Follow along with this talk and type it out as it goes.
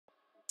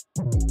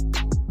Hey,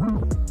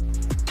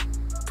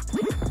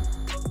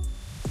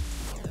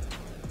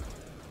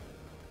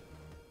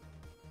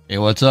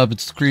 what's up?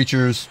 It's the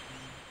Creatures.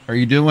 How are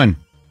you doing?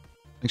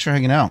 Thanks for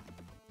hanging out.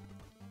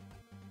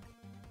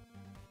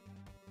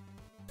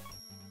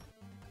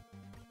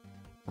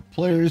 For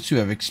players who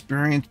have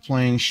experience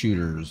playing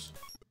shooters.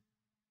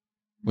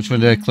 Which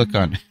one did I click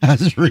on? I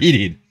was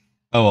reading.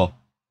 Oh, well.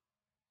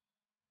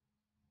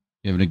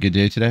 You having a good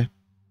day today?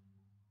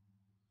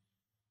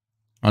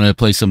 I'm going to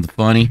play something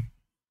funny.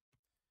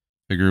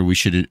 Figure we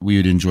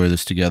would enjoy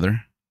this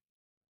together.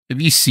 Have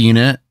you seen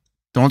it?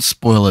 Don't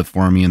spoil it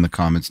for me in the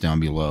comments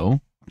down below.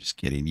 I'm just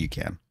kidding. You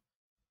can.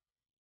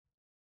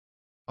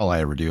 All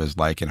I ever do is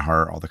like and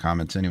heart all the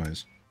comments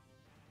anyways.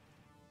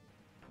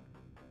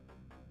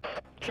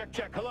 Check,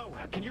 check. Hello.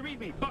 Can you read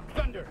me? Buck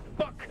Thunder.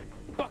 Buck.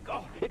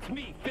 Oh, it's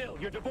me, Phil,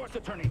 your divorce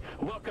attorney.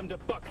 Welcome to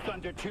Buck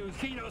Thunder 2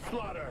 Xeno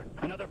Slaughter.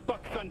 Another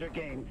Buck Thunder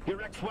game.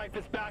 Your ex-wife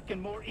is back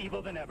and more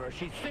evil than ever.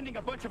 She's sending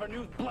a bunch of her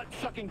new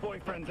blood-sucking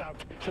boyfriends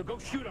out. So go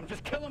shoot them.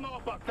 Just kill them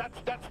all, Buck.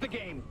 That's the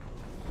game.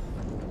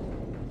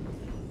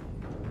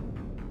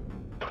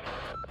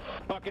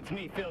 Buck, it's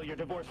me, Phil, your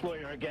divorce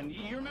lawyer again.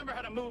 You remember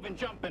how to move and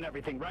jump and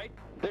everything, right?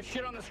 There's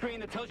shit on the screen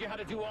that tells you how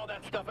to do all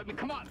that stuff. I mean,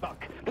 come on,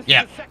 Buck. This is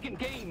the second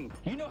game.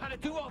 You know how to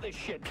do all this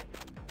shit.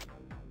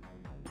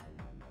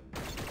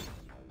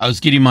 I was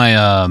getting my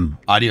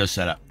audio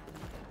set up.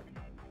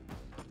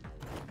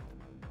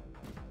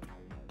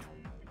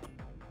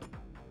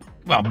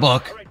 Well,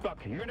 Buck. All right,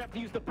 Buck, you're gonna have to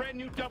use the brand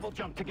new double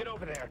jump to get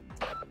over there.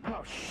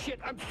 Oh, shit,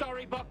 I'm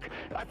sorry, Buck.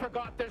 I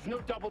forgot there's no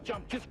double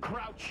jump, just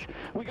crouch.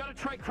 We gotta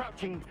try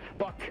crouching,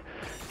 Buck.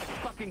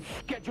 Fucking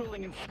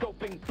scheduling and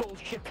scoping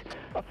bullshit.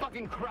 A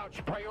fucking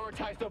crouch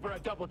prioritized over a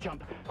double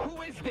jump.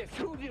 Who is this?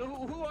 Who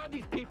are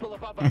these people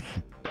above us?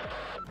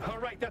 All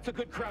right, that's a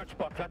good crouch,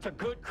 Buck. That's a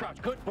good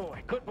crouch. Good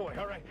boy, good boy.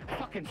 All right,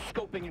 fucking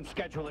scoping and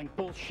scheduling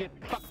bullshit.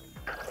 Fuck.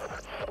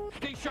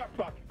 Stay sharp,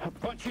 Buck. A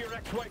bunch of your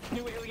ex-wife's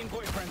new alien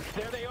boyfriends.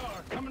 There they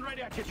are, coming right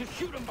at you. Just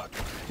shoot them, Buck.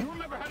 You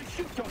remember how to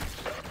shoot them.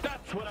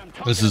 That's what I'm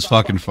talking about. This is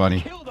fucking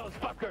funny. Kill those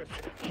fuckers.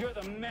 You're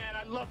the man.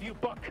 I love you,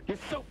 Buck. You're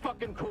so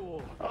fucking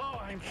cool. Oh,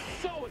 I'm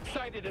so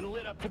excited and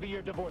lit up to be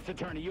your divorce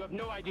attorney. You have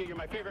no idea. You're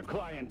my favorite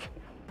client.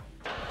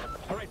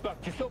 All right, Buck,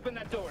 just open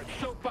that door. It's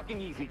so fucking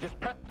easy. Just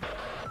press.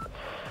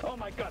 Oh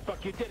my God,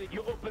 Buck, you did it.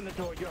 You opened the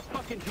door. You're a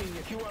fucking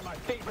genius. You are my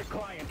favorite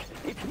client.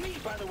 It's me,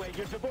 by the way,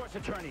 your divorce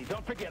attorney.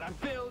 Don't forget, I'm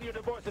Phil, your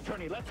divorce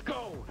attorney. Let's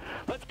go.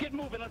 Let's get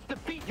moving. Let's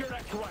defeat your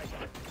ex-wife.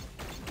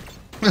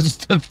 Let's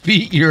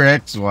defeat your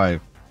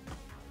ex-wife.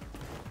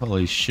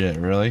 Holy shit,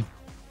 really?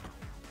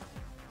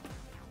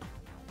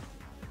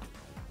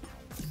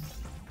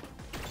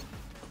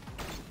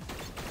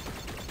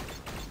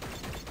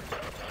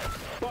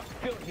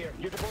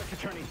 Your divorce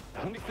attorney.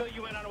 Let me fill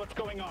you in on what's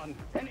going on.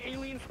 An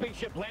alien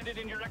spaceship landed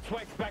in your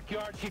ex-wife's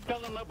backyard. She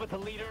fell in love with the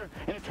leader,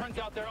 and it turns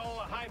out they're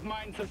all a hive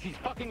mind, so she's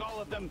fucking all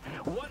of them.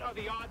 What are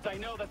the odds? I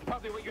know that's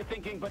probably what you're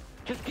thinking, but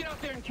just get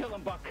out there and kill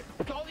them, Buck.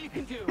 That's all you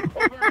can do.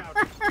 Over and out.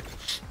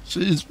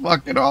 She's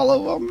fucking all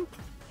of them.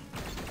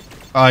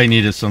 Oh, I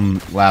needed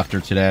some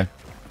laughter today.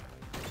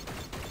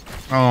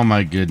 Oh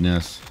my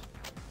goodness.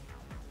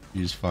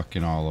 She's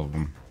fucking all of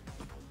them.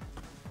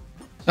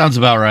 Sounds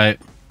about right.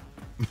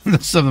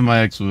 That's something my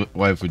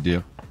ex-wife would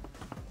do.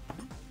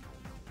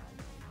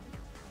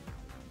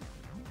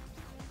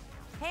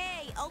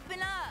 Hey, open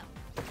up.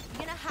 You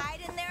gonna hide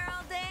in there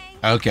all day?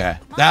 Okay,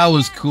 that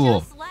was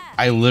cool.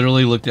 I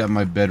literally looked at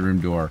my bedroom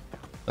door.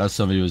 That's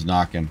somebody was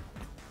knocking.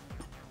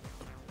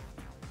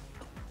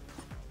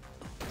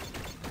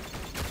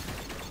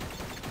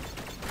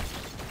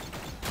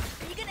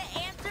 Are you gonna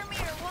answer me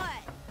or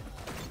what?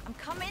 I'm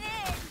coming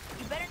in.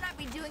 You better not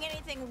be doing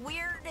anything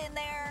weird in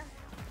there.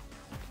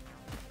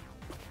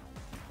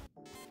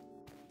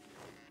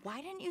 Why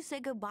didn't you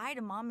say goodbye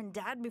to Mom and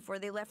Dad before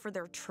they left for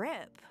their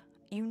trip?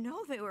 You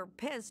know they were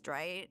pissed,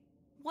 right?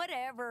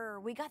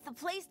 Whatever. We got the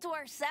place to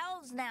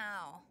ourselves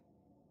now.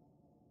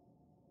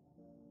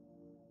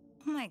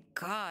 Oh my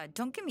God,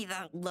 don't give me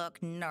that look,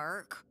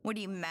 narc. What,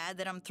 are you mad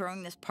that I'm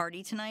throwing this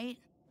party tonight?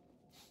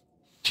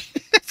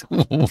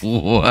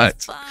 What?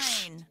 It's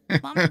fine.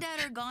 Mom and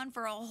Dad are gone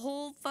for a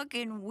whole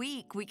fucking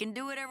week. We can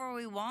do whatever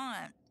we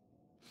want.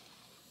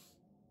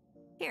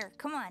 Here,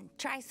 come on,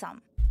 try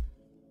some.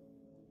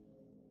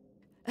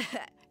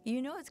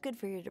 You know it's good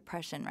for your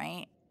depression,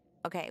 right?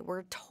 Okay,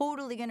 we're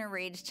totally gonna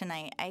rage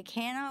tonight. I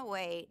cannot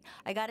wait.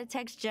 I gotta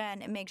text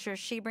Jen and make sure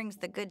she brings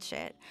the good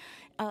shit.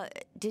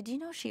 Did you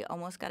know she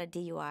almost got a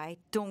DUI?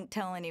 Don't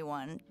tell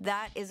anyone.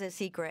 That is a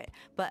secret,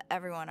 but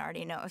everyone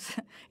already knows.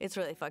 It's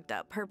really fucked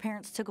up. Her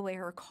parents took away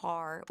her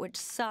car, which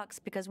sucks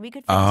because we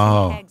could fit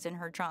some kegs in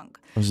her trunk.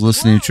 I was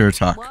listening to her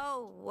talk.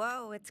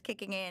 Whoa, it's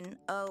kicking in.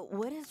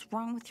 What is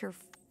wrong with your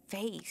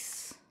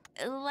face?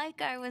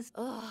 Like I was,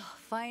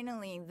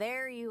 finally,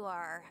 there you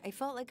are. I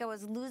felt like I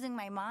was losing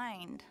my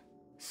mind.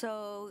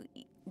 So,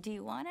 do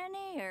you want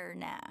any or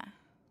nah?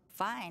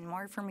 Fine,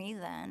 more for me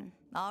then.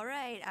 All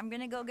right, I'm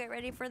gonna go get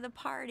ready for the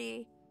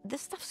party.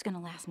 This stuff's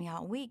gonna last me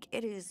all week.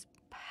 It is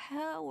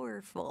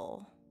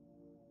powerful.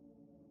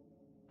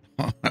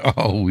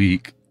 All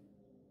week.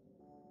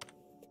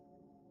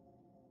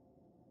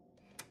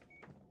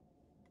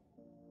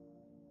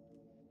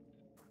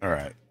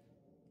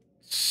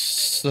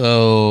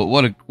 So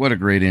what a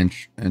great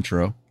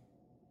intro.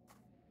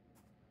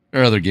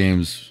 Their other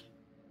games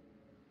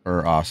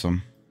are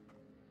awesome.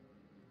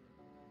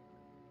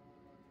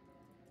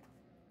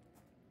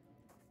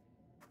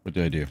 What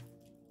did I do?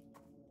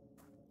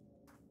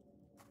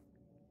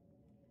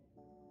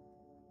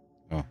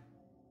 Oh.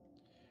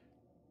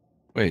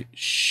 Wait,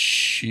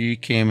 she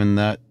came in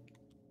that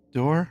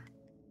door?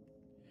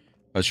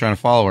 I was trying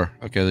to follow her.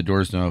 Okay, the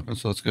door's not open,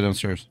 so let's go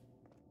downstairs.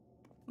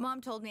 Mom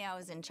told me I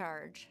was in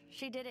charge.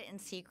 She did it in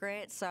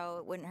secret so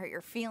it wouldn't hurt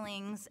your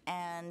feelings,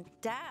 and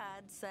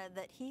Dad said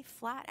that he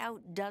flat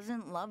out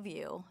doesn't love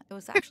you. It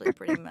was actually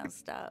pretty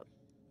messed up.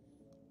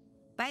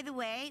 By the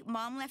way,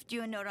 Mom left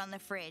you a note on the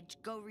fridge.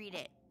 Go read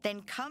it.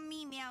 Then come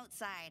meet me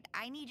outside.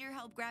 I need your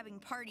help grabbing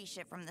party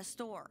shit from the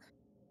store.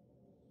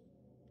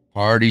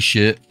 Party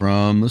shit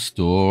from the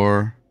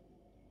store.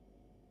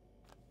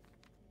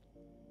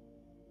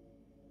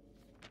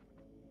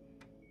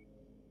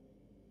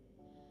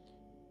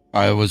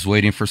 I was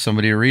waiting for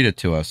somebody to read it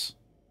to us.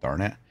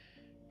 Darn it.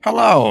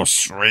 Hello,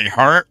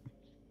 sweetheart.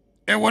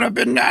 It would have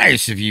been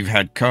nice if you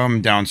had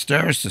come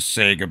downstairs to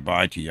say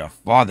goodbye to your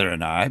father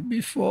and I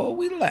before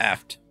we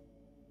left.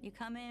 You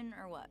come in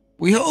or what?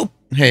 We hope...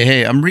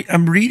 Hey, I'm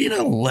reading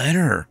a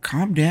letter.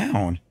 Calm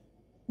down.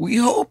 We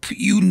hope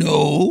you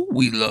know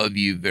we love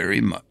you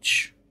very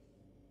much.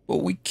 But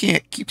we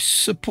can't keep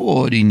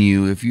supporting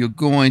you if you're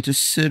going to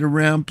sit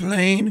around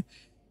playing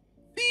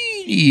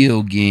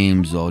video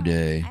games all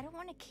day. I don't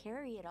want to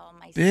carry it all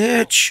myself.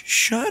 Bitch,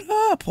 shut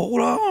up.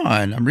 Hold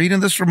on. I'm reading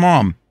this from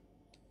Mom.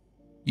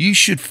 You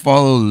should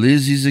follow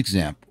Lizzie's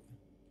example.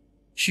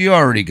 She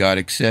already got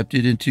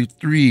accepted into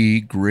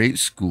 3 great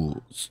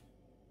schools.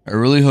 I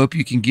really hope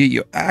you can get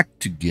your act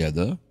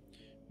together.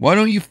 Why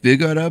don't you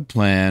figure out a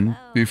plan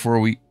before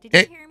we...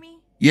 Did you hear me?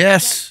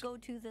 Yes. Let's go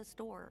to the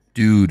store.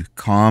 Dude,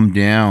 calm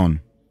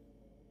down.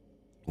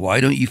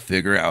 Why don't you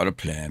figure out a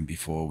plan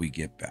before we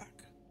get back?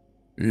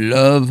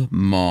 Love,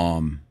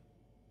 Mom.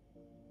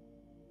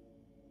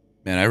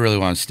 Man, I really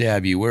want to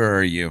stab you. Where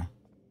are you?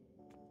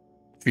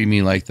 Treat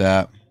me like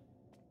that.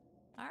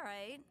 All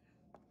right.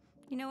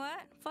 You know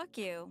what? Fuck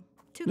you.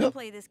 Two Nope. can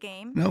play this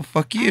game. No,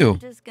 fuck you. I'm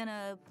just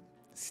gonna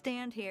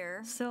stand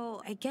here.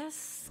 So I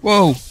guess...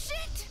 Whoa.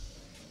 Shit!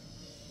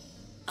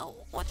 Oh,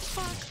 what the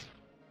fuck?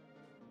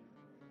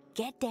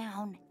 Get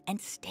down and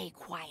stay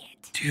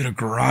quiet. Dude, a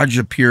garage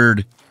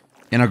appeared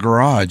in a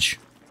garage.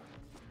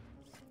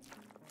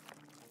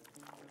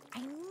 I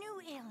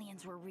knew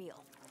aliens were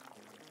real.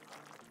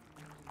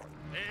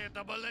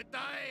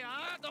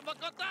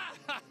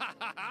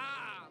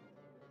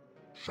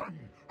 Shan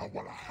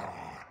awalaha,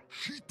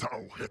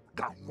 shitao hit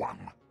gawang,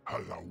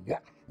 halawa,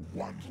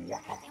 wan Can you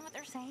waha. understand what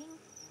they're saying?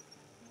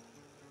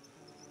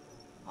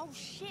 Oh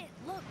shit,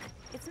 look,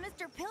 it's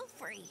Mr.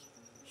 Pilfrey.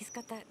 He's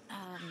got that,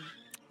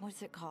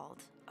 what's it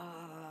called?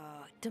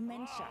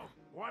 Dementia. Oh,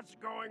 what's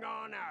going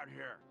on out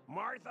here?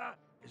 Martha,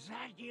 is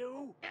that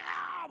you?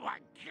 Oh my Oh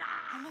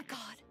god! my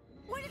god,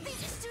 what did they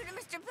just do to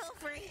Mr.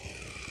 Pilfrey?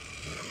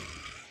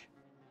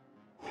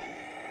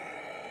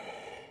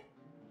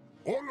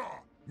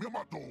 Hola,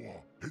 mimatoa,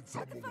 What the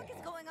fuck is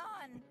hitzamoa. going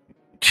on?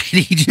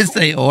 Did he just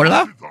say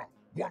hola?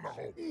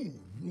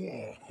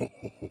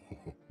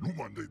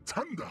 Lumande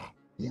tanda,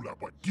 ula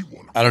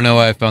bagiwala. I don't know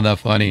why I found that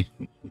funny.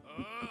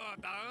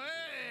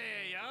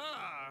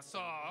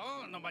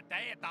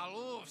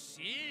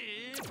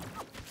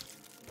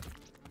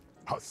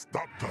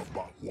 Hastata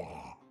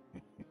bawa.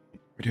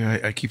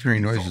 Dude, I keep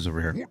hearing noises over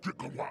here.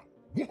 Wutikawa,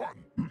 wuhan.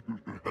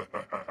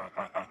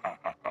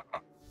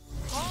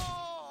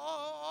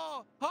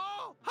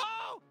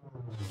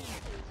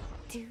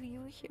 Do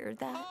you hear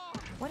that?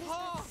 What is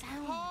that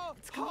sound?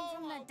 It's coming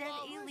from that dead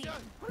alien.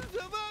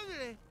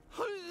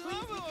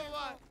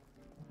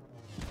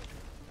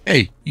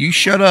 Hey, you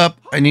shut up.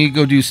 I need to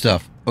go do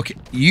stuff. Okay,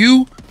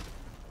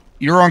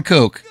 you're on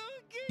coke.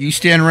 You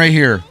stand right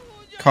here.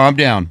 Calm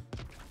down.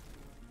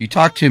 You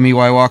talk to me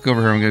while I walk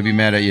over here, I'm going to be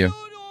mad at you.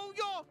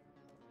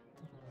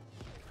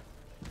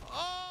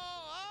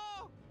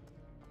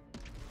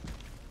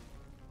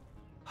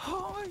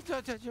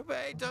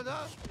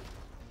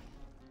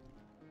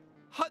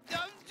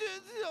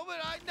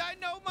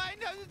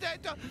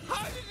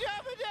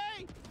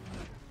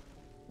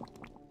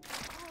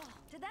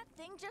 Did that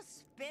thing just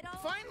spit all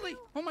Finally! over you?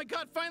 Oh my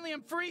god, finally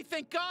I'm free,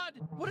 thank God!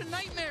 What a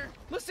nightmare!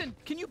 Listen,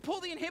 can you pull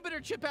the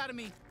inhibitor chip out of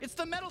me? It's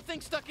the metal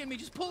thing stuck in me,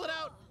 just pull it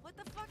out! What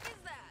the fuck is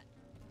that?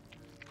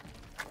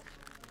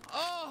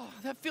 Oh,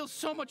 that feels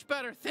so much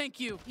better, thank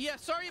you. Yeah,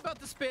 sorry about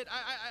the spit.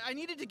 I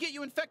needed to get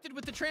you infected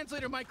with the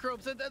translator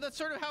microbes. That's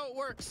sort of how it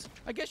works.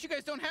 I guess you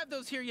guys don't have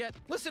those here yet.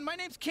 Listen, my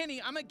name's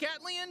Kenny. I'm a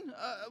Gatlian.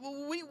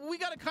 We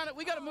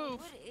gotta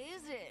move. What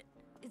is it?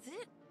 Is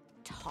it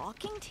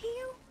talking to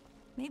you?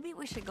 Maybe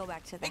we should go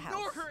back to the house.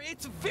 Ignore her.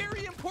 It's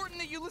very important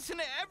that you listen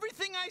to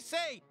everything I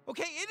say.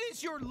 Okay, it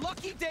is your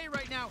lucky day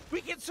right now. We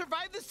can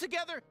survive this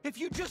together if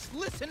you just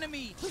listen to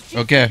me. Those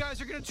Okay.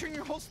 guys are gonna turn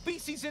your whole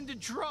species into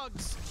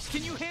drugs.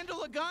 Can you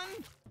handle a gun?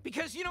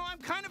 Because, you know, I'm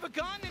kind of a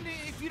gun, and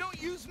if you don't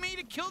use me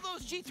to kill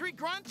those G3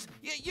 grunts,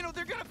 you know,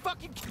 they're gonna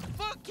fucking...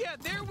 Fuck yeah,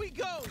 there we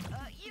go!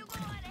 You go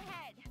on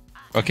ahead.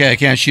 Okay, I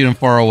can't shoot him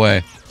far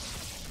away.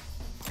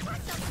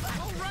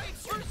 Alright,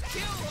 first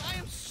kill! I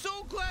am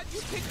so glad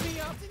you picked me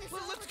up!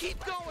 Let's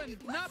keep going!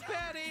 Not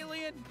bad,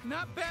 alien!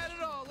 Not bad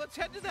at all! Let's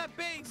head to that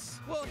base!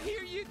 Well,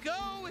 here you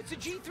go! It's a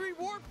G3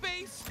 warp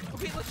base!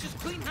 Okay, let's just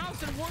clean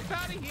house and warp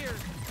out of here!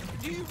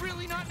 Do you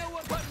really not know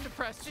what button to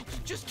press?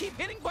 Just keep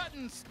hitting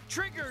buttons!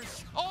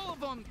 Triggers! All of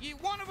them!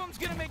 One of them's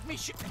gonna make me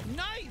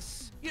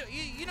Nice!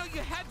 You know, you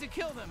had to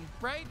kill them,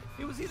 right?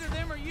 It was either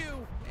them or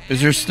you.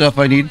 Is there stuff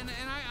I need? And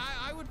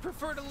I would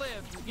prefer to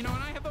live. You know,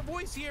 and I have a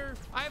voice here.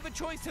 I have a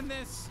choice in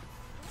this.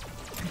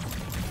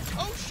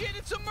 Oh shit,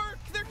 it's a merc!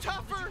 They're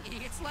tougher!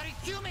 It's let a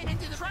human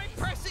into the Try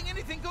pressing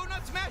anything, go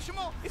nuts, smash them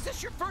all! Is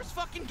this your first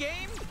fucking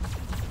game?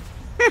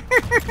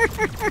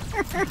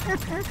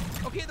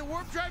 Okay, the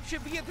warp drive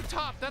should be at the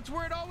top. That's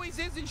where it always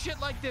is in shit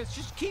like this.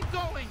 Just keep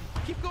going.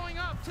 Keep going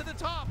up to the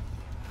top.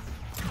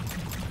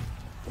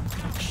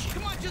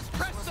 Come on, just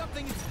press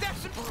something. It's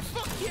definitely...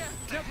 Fuck yeah!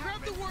 Now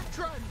grab the warp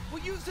drive.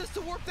 We'll use this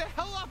to warp the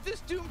hell off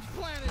this doomed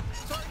planet.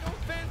 Sorry, no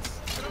offense.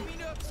 I don't mean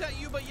to upset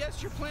you, but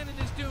yes, your planet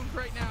is doomed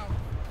right now.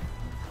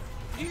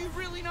 Do you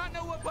really not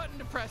know what button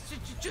to press?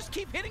 Just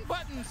keep hitting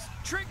buttons.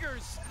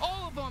 Triggers.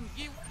 All of them.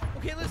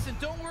 Okay, listen,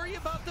 don't worry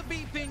about the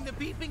beeping. The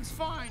beeping's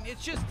fine.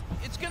 It's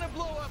gonna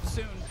blow up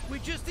soon. We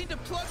just need to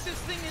plug this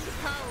thing into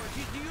power.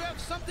 Do you have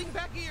something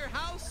back at your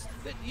house?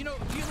 That, you know,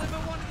 do you live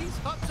in one of these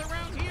huts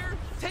around here?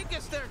 Take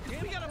us there,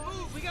 because we gotta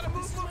move. We gotta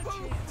move.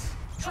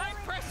 Try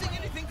pressing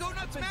anything. Go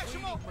nuts, smash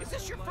them all. Is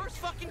this your first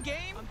fucking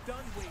game? I'm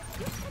done waiting.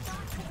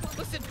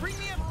 Listen, bring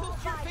me up close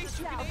to your face.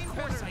 You can aim Of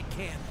course better. I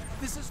can.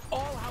 This is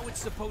all how it's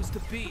supposed to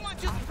be. Come on,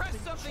 just press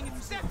something.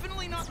 It's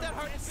definitely not that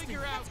hard to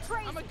figure out.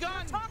 I'm a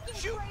gun.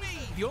 Shoot me.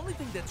 The only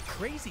thing that's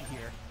crazy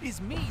here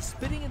is me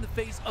spitting in the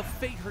face of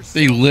fate herself.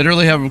 They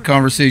literally have a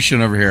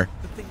conversation over here.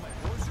 The thing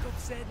my horoscope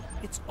said,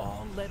 it's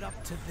all led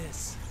up to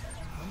this.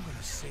 I'm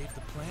gonna save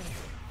the planet.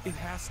 It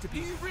has to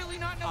be. Do you really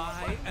not know what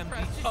I button to am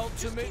press? the Just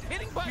ultimate keep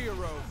hitting buttons.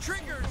 hero.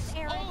 Triggers.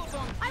 Aaron, All of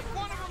them. I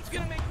One of them's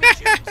gonna make me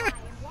shoot.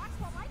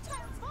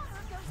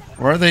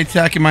 Why are they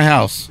attacking my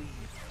house?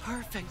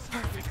 Perfect.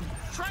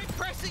 Try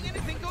pressing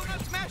anything. Go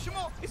nuts, smash them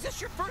all. Is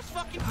this your first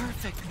fucking...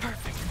 Perfect.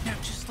 Now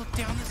just look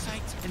down the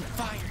sights and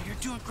fire. You're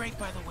doing great,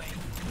 by the way.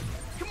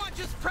 Come on,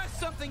 just press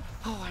something.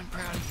 Oh, I'm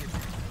proud of you.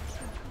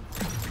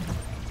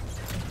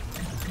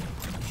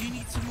 You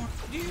need some more.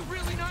 Do you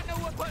really not know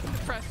what button to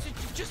press?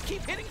 Just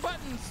keep hitting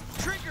buttons.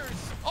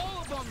 Triggers.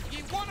 All of them.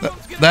 One of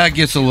them's gonna... That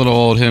gets a little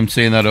old, him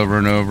saying that over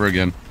and over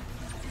again.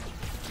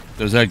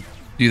 Does that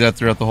do that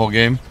throughout the whole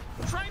game?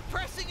 Try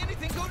pressing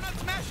anything. Go nuts,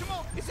 smash them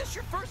all. Is this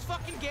your first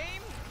fucking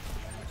game?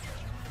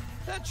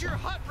 That's your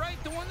hut,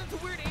 right? The one that the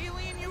weird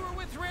alien you were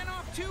with ran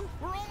off to?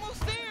 We're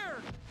almost there.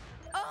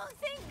 Oh,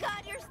 thank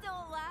God you're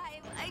still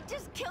alive. I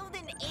just killed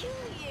an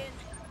alien.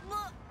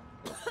 Look,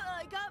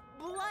 I got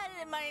blood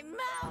in my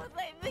mouth.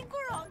 I think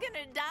we're all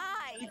gonna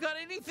die. You got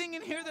anything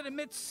in here that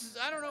emits,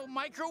 I don't know,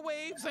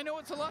 microwaves? I know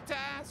it's a lot to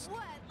ask.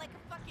 What, like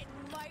a fucking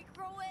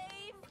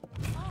microwave?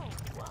 Oh,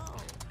 whoa.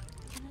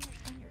 I can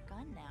understand your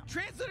gun now.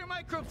 Translator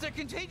microbes, they're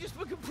contagious,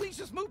 but can please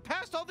just move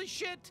past all this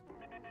shit.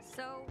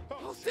 So,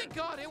 Oh, thank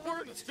God, it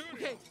worked.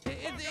 Okay,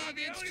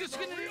 it's just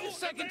gonna need a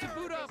second to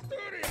boot up.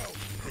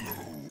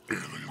 Hello,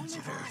 aliens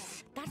of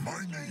Earth. that's My the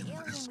scary name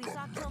alien is we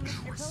saw kill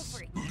Mr. Gomnatrus,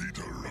 Pilfrey.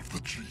 leader of the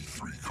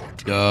G3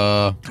 cartel.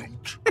 Duh.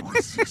 Don't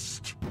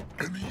resist.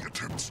 Any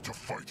attempts to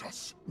fight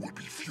us would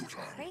be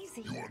futile.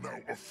 Crazy. You are now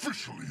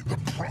officially the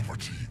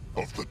property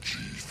of the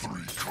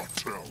G3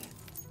 cartel.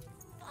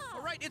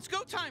 All right, it's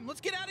go time. Let's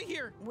get out of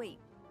here. Wait,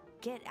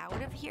 get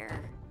out of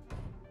here?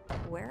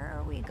 Where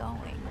are we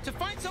going? To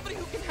find somebody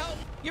who can help.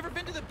 You ever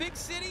been to the big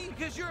city?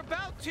 Because you're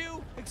about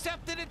to,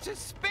 except that it's a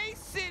space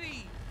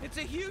city. It's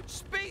a huge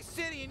space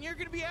city, and you're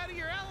gonna be out of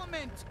your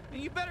element. And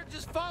you better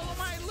just follow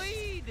my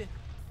lead.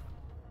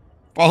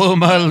 Follow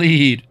my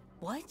lead.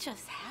 What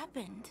just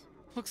happened?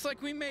 Looks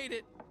like we made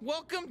it.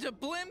 Welcome to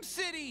Blim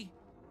City.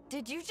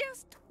 Did you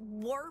just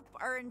warp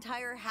our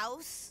entire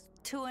house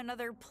to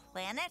another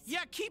planet?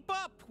 Yeah, keep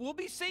up. We'll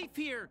be safe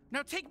here.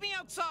 Now take me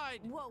outside.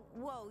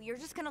 Whoa, you're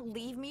just gonna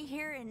leave me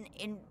here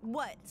in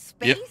what,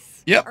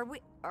 space? Yep.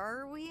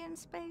 Are we in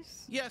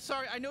space? Yeah,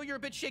 sorry, I know you're a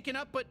bit shaken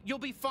up, but you'll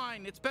be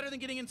fine. It's better than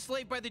getting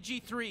enslaved by the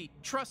G3.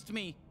 Trust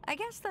me. I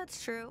guess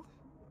that's true.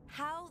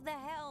 How the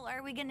hell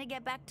are we gonna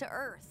get back to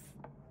Earth?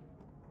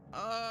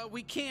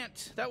 We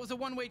can't. That was a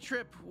one-way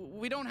trip.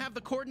 We don't have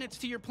the coordinates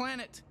to your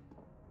planet.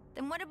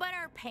 Then what about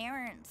our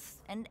parents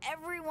and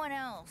everyone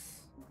else?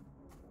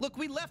 Look,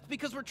 we left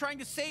because we're trying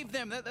to save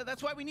them.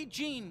 That's why we need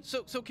Gene.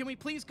 So can we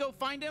please go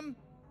find him?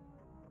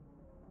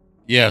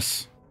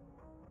 Yes.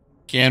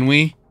 Can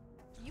we?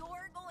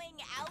 You're going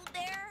out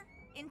there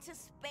into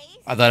space?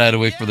 I thought I had to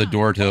wait for the Yeah,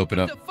 door to open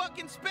up. welcome to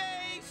fucking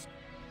space.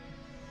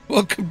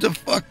 Welcome to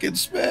fucking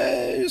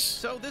space.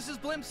 So this is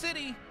Blim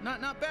City.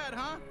 Not bad,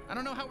 huh? I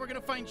don't know how we're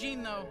gonna find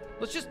Gene though.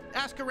 Let's just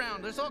ask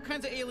around. There's all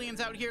kinds of aliens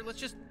out here. Let's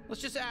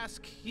just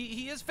ask.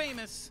 He is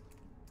famous.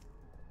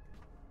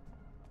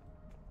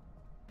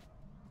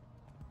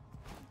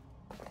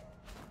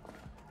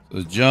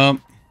 So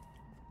jump.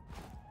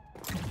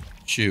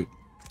 Shoot.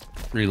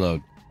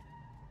 Reload.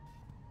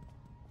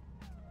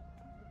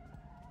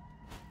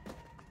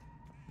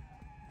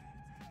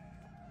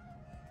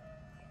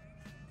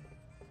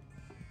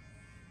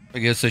 I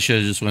guess I should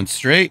have just went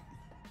straight.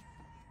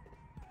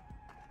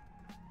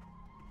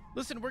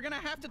 Listen, we're gonna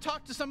have to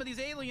talk to some of these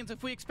aliens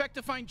if we expect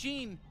to find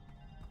Jean.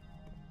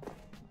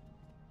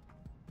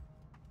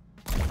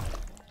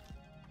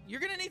 You're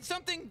gonna need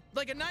something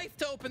like a knife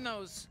to open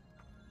those.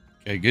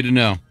 Okay, good to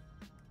know.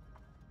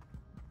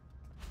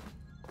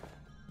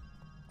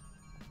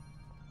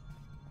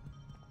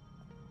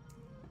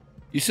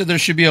 You said there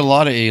should be a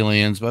lot of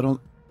aliens, but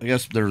I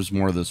guess there's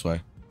more this way.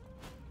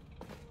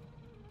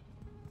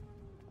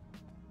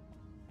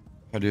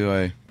 How do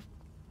I...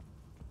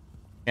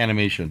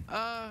 Animation.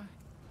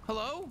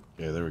 Hello?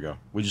 Okay, there we go.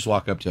 We just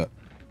walk up to it.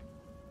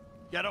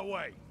 Get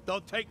away.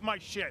 Don't take my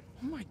shit.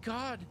 Oh my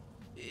god.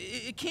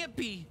 It can't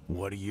be.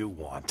 What do you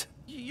want?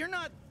 You're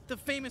not the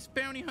famous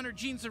bounty hunter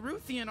Gene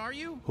Zaruthian, are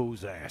you?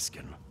 Who's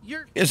asking?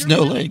 You're It's you're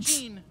no really legs.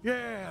 Gene.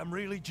 Yeah, I'm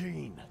really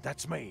Gene.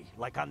 That's me,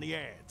 like on the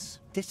ads.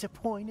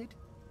 Disappointed?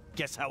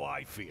 Guess how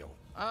I feel.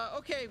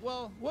 Okay,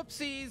 well,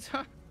 whoopsies.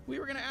 We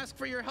were gonna ask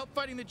for your help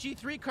fighting the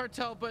G3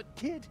 cartel, but...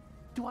 Kid,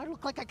 do I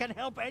look like I can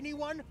help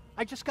anyone?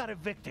 I just got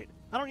evicted.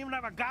 I don't even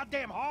have a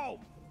goddamn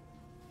home.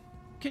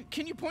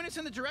 Can you point us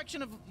in the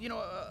direction of, you know,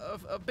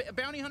 a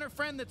bounty hunter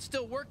friend that's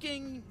still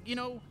working, you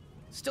know,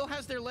 still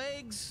has their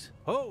legs?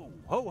 Ho,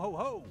 ho, ho,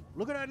 ho.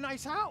 Look at that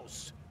nice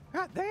house.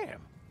 God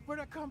damn. Where'd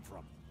that come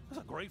from?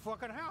 That's a great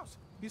fucking house.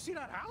 You see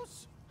that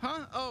house?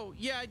 Huh? Oh,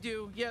 yeah, I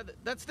do. Yeah,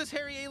 that's this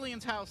hairy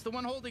alien's house, the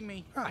one holding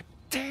me. God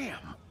damn.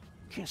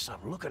 Can't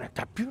stop looking at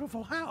that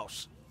beautiful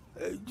house.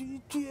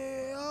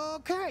 Yeah,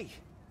 okay.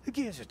 The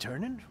gears are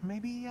turning.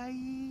 Maybe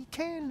I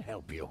can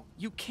help you.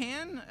 You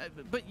can?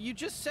 But you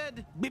just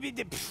said...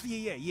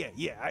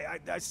 Yeah.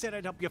 I said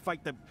I'd help you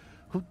fight the...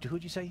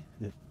 Who'd you say?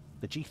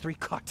 The G3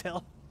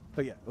 cartel?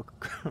 Oh, yeah.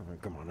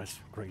 Come on, that's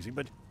crazy,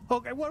 but...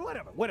 Okay,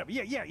 whatever.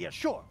 Yeah,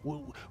 sure.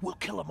 We'll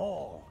kill them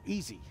all.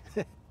 Easy.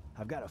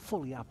 I've got a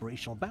fully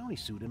operational bounty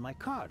suit in my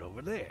cart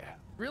over there.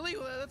 Really?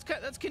 Well,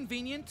 that's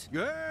convenient.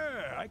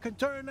 Yeah, I can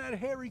turn that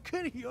hairy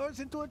kid of yours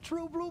into a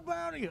true blue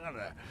bounty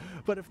hunter.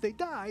 But if they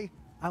die,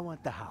 I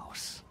want the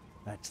house.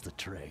 That's the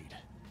trade.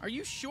 Are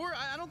you sure?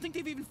 I don't think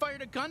they've even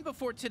fired a gun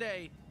before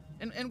today.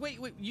 And wait,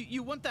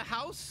 you want the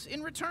house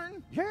in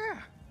return?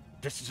 Yeah,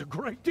 this is a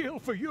great deal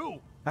for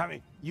you. I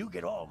mean, you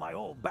get all my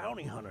old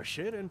bounty hunter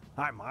shit, and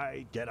I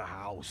might get a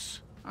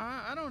house.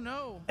 I don't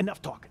know.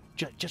 Enough talking.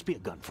 Just be a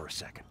gun for a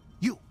second.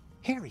 You,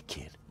 hairy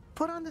kid,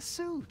 put on the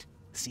suit.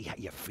 See how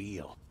you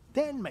feel.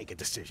 Then make a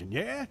decision,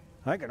 yeah?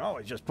 I can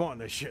always just pawn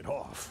this shit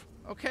off.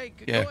 Okay,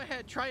 Yeah. Go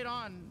ahead. Try it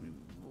on.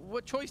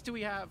 What choice do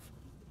we have?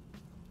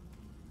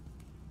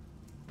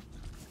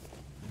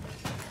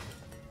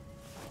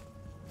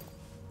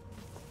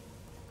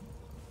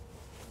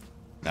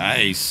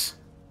 Nice.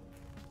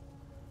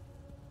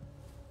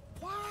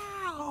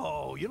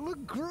 Wow, you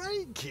look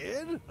great,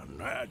 kid.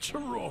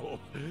 Natural.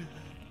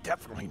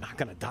 Definitely not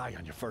gonna die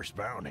on your first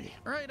bounty.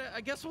 All right,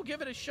 I guess we'll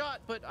give it a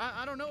shot, but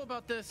I don't know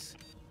about this.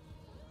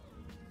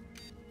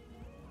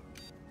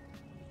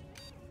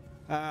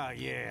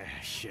 Yeah,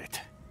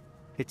 shit.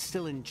 It's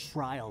still in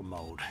trial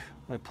mode.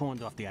 I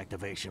pawned off the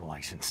activation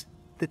license.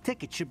 The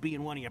ticket should be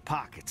in one of your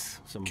pockets.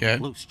 Some Okay.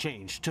 loose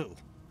change, too.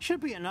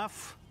 Should be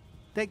enough.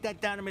 Take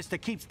that down to Mr.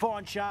 Keep's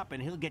pawn shop,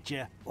 and he'll get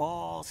you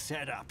all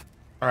set up.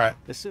 All right.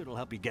 The suit will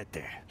help you get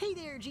there. Hey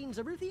there, Gene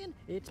Zaruthian.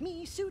 It's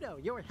me, Pseudo,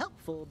 your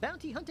helpful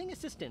bounty hunting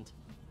assistant.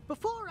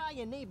 Before I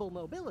enable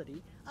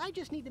mobility, I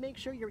just need to make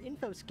sure your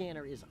info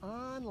scanner is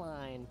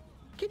online.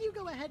 Can you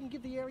go ahead and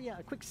give the area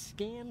a quick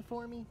scan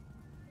for me?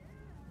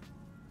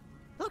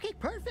 Okay,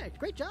 perfect.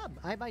 Great job.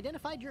 I've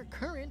identified your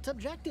current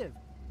objective.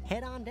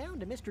 Head on down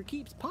to Mr.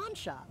 Keep's pawn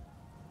shop.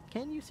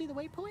 Can you see the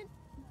waypoint?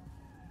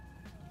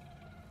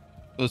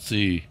 Let's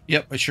see.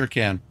 Yep, I sure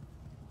can.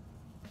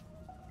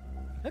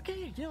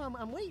 Okay, you know,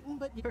 I'm waiting,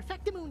 but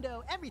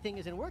perfectamundo, everything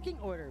is in working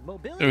order.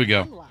 Mobility There we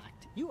go.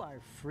 unlocked. You are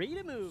free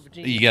to move,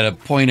 Gene. You gotta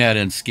point at it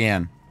and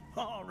scan.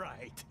 All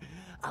right.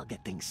 I'll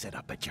get things set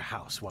up at your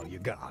house while you're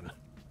gone.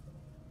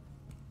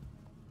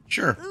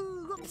 Sure.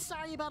 Ooh, I'm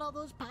sorry about all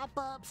those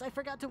pop-ups. I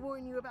forgot to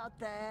warn you about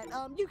that.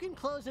 You can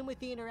close them with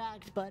the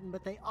interact button,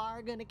 but they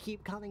are gonna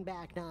keep coming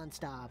back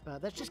nonstop.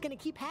 That's just gonna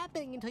keep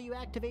happening until you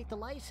activate the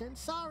license.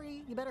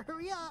 Sorry, you better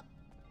hurry up.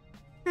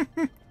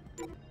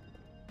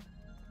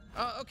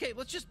 Okay,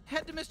 let's just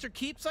head to Mr.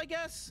 Keep's, I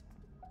guess.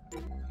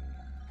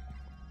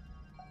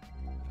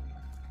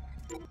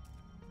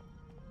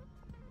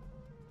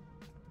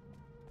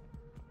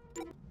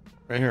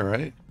 Right here,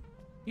 right?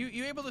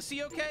 You able to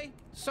see okay?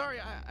 Sorry,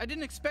 I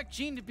didn't expect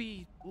Gene to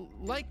be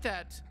like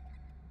that.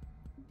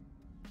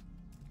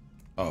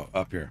 Oh,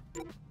 up here.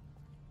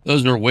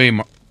 Those are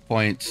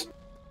waypoints.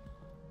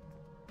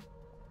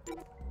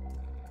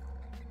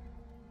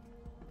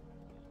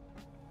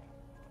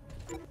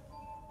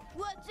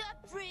 What's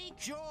up, freak?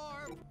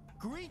 Sure.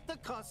 Greet the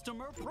customer.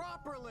 customer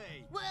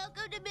properly.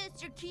 Welcome to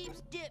Mr.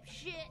 Keeps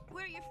dipshit.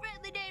 We're your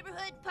friendly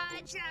neighborhood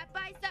pawn shop.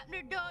 Buy something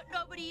or don't,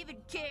 nobody even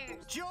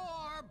cares.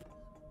 Jorb!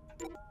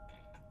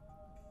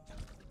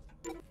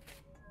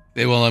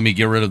 They won't let me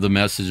get rid of the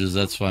messages.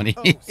 That's funny.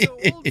 Oh, so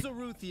old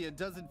Zaruthian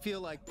doesn't feel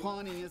like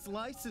pawning his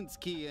license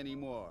key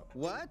anymore.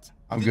 What?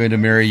 I'm going to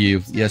marry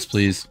you. Yes,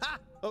 please. Ha!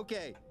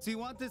 Okay, so you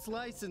want this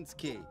license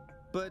key.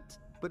 But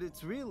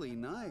it's really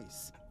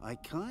nice. I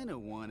kind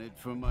of want it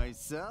for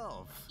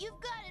myself. You've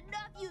got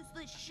enough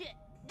useless shit,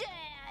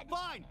 Dad.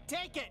 Fine,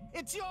 take it.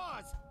 It's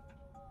yours.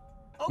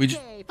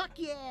 Okay, fuck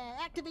yeah.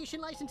 Activation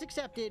license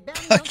accepted.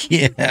 Fuck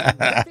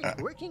yeah.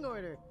 Working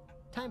order.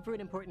 Time for an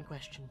important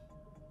question.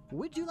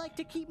 Would you like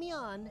to keep me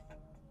on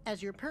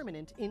as your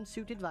permanent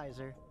in-suit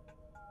advisor?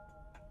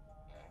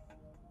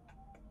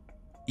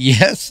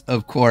 Yes,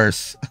 of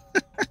course.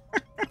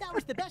 That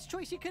was the best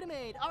choice you could have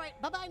made. All right,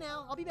 bye-bye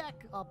now. I'll be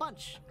back a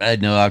bunch. I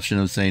had no option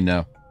of saying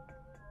no.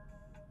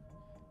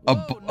 Whoa,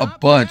 A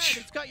not bunch.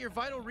 bad. It's got your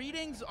vital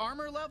readings,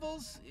 armor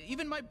levels,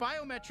 even my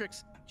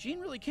biometrics. Gene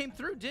really came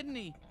through, didn't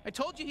he? I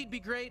told you he'd be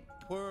great.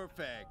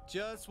 Perfect.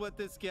 Just what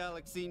this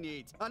galaxy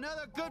needs.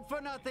 Another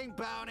good-for-nothing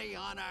bounty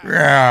hunter.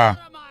 Yeah.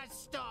 From our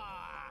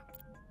star.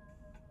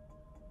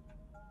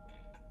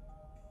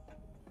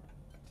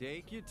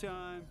 Take your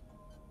time.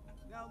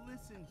 Now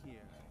listen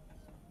here.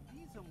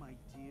 These are my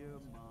dear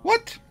mom.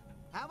 What?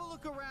 Have a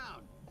look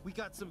around. We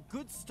got some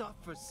good stuff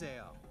for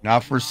sale.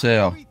 Not for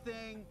sale.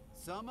 Everything.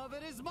 Some of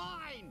it is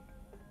mine.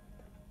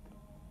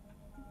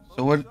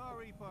 So what?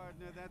 Sorry,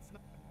 partner. That's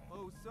not.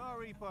 Oh,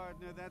 sorry,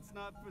 partner. That's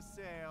not for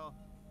sale.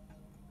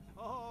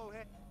 Oh,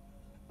 hey.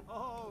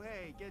 Oh,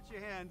 hey. Get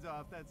your hands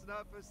off. That's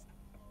not for.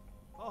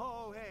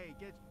 Oh, hey.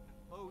 Get.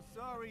 Oh,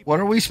 sorry. What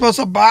are we supposed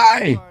to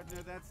buy?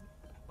 Partner. That's.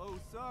 Oh,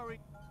 sorry.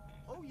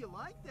 Oh, you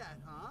like that,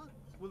 huh?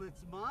 Well,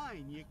 it's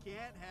mine. You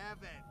can't have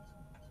it.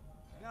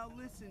 Now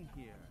listen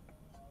here.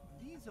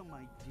 These are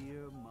my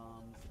dear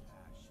mom's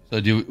ashes. So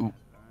do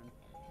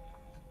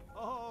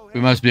Oh, we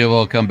must be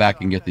able to come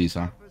back and get these,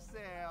 huh?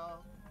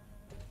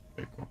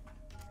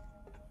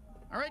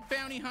 All right,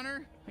 bounty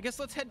hunter. I guess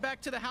let's head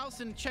back to the house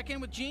and check in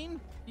with Gene.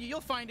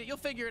 You'll find it. You'll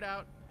figure it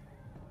out.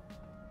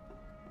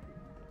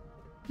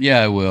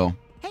 Yeah, I will.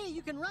 Hey,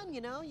 you can run,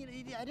 you know.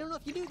 I don't know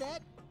if you do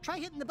that. Try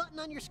hitting the button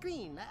on your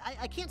screen.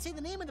 I can't say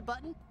the name of the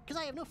button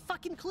because I have no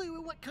fucking clue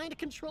what kind of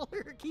controller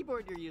or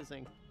keyboard you're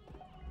using.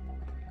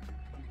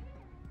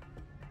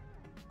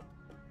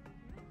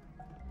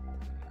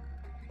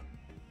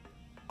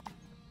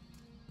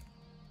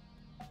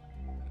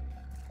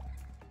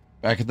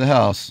 Back at the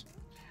house.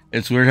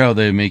 It's weird how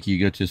they make you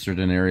go to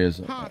certain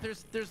areas. Huh,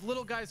 there's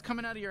little guys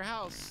coming out of your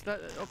house.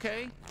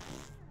 Okay.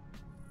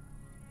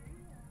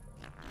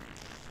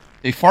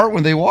 They fart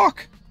when they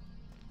walk.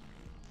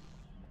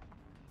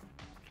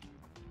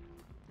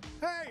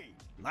 Hey,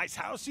 nice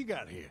house you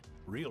got here.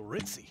 Real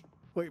ritzy.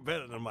 Way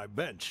better than my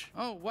bench.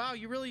 Oh, wow,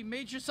 you really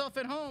made yourself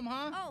at home,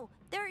 huh? Oh,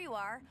 there you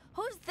are.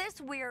 Who's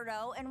this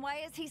weirdo, and why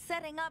is he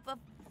setting up a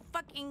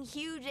fucking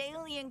huge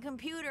alien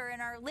computer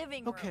in our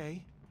living room?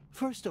 Okay,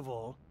 first of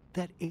all,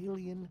 that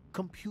alien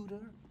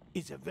computer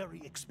is a very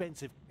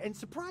expensive and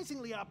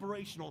surprisingly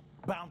operational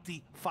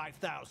Bounty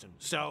 5000.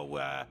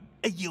 So,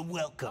 you're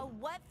welcome. A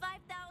what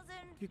 5,000?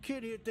 Your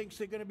kid here thinks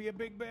they're gonna be a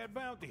big bad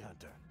bounty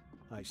hunter.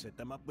 I set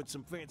them up with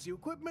some fancy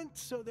equipment,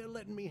 so they're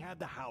letting me have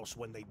the house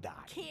when they die.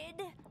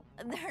 Kid?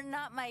 They're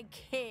not my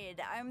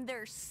kid. I'm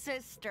their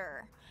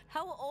sister.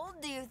 How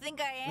old do you think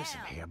I am?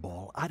 Listen,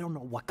 Hairball, I don't know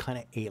what kind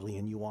of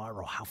alien you are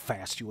or how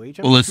fast you age.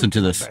 Well, listen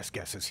to this. Best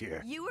guesses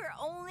here. You were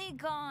only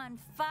gone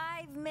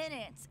 5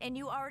 minutes, and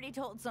you already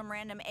told some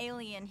random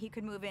alien he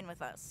could move in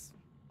with us.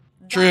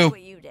 That's True.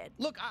 what you did.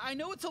 Look, I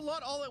know it's a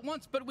lot all at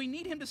once, but we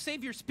need him to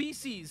save your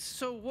species.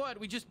 So what?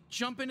 We just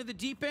jump into the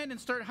deep end and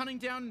start hunting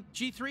down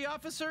G3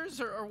 officers,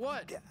 or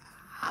what?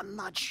 I'm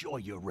not sure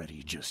you're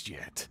ready just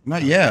yet.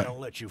 Not yet. They don't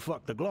let you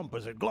fuck the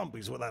Glumpers at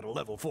Glumpies without a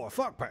level 4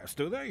 fuck pass,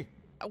 do they?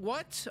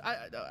 What?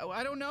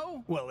 I don't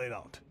know. Well, they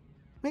don't.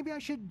 Maybe I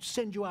should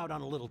send you out on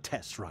a little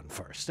test run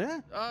first, eh?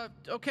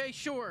 Okay,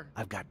 sure.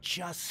 I've got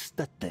just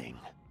the thing.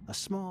 A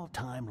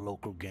small-time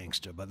local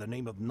gangster by the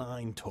name of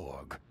Nine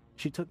Torg.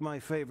 She took my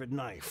favorite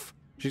knife.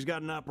 She's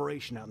got an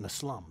operation out in the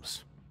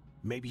slums.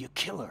 Maybe you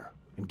kill her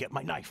and get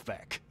my knife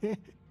back.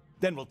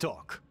 Then we'll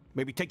talk.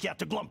 Maybe take you out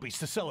to Glumpies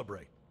to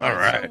celebrate. All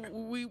right.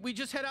 So we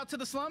just head out to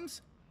the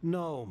slums?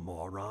 No,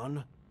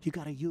 moron. You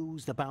gotta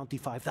use the Bounty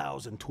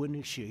 5000 to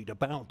initiate a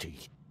bounty.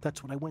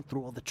 That's what I went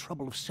through all the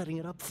trouble of setting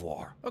it up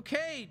for.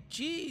 Okay,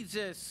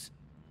 Jesus.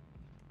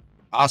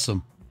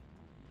 Awesome.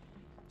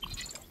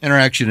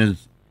 Interaction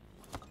is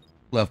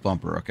left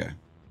bumper. Okay.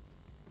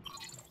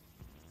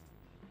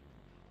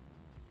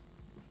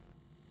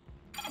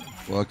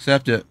 We'll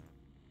accept it.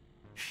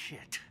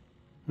 Shit.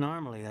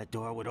 Normally that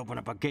door would open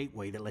up a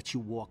gateway that lets you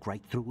walk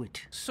right through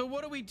it. So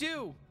what do we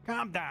do?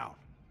 Calm down.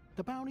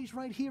 The bounty's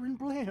right here in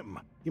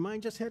Blim. You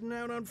mind just heading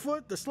out on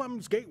foot? The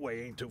slums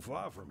gateway ain't too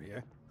far from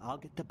here. I'll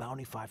get the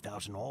Bounty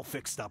 5000 all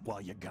fixed up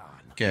while you're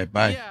gone. Okay,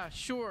 bye. Yeah,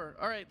 sure.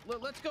 All right,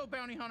 let's go,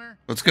 bounty hunter.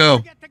 Let's go.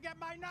 Forget to get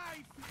my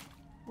knife.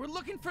 We're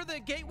looking for the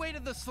gateway to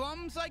the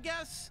slums, I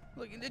guess.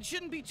 Look, it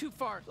shouldn't be too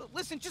far.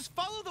 Listen, just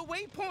follow the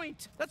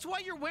waypoint. That's why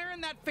you're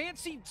wearing that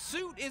fancy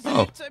suit, isn't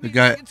it? I the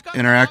guy it's got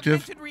interactive. the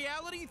augmented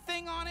reality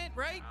thing on it,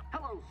 right?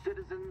 Hello,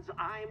 citizens.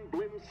 I'm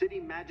Blim City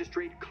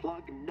Magistrate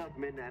Clug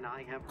Nugman, and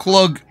I have...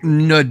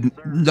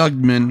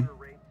 Nugman.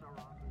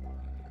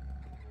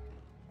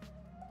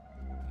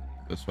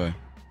 This way.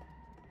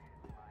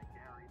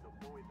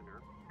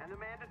 And the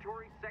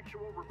mandatory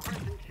sexual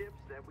repression chips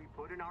that we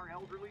put in our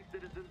elderly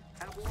citizens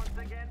have once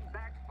again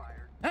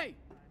backfired. Hey,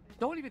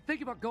 don't even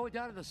think about going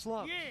down to the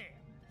slums. Hey,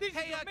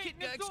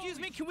 excuse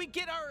me, can we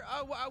get our,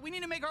 we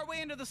need to make our way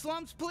into the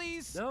slums,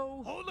 please?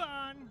 No. Hold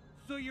on.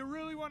 So you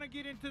really want to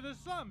get into the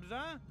slums,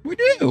 huh? We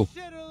do.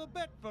 Settle a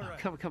bet for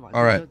us. Come on.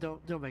 All right.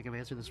 Don't make him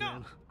answer this,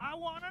 man. I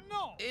want to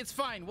know. It's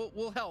fine.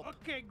 We'll help.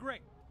 Okay, great.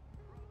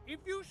 If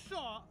you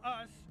saw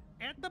us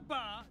at the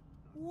bar,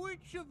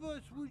 which of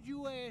us would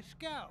you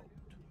ask out?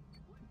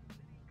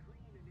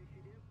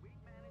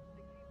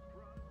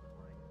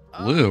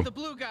 Blue. The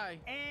blue guy.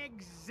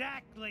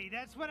 Exactly.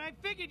 That's what I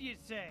figured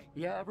you'd say.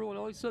 Yeah, everyone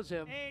always says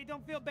him. Hey,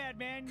 don't feel bad,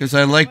 man. 'Cause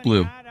I like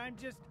blue. Hot, I'm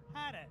just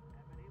hotter.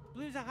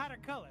 Blue's a hotter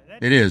color.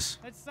 It is.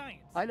 That's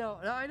science. I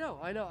know.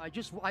 I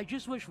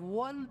just wish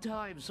one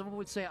time someone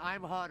would say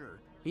I'm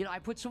hotter. You know, I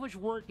put so much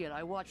work in.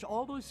 I watched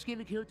all those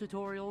skincare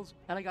tutorials,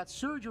 and I got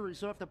surgery,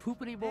 so I don't have to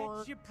poop anymore.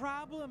 That's your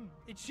problem.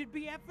 It should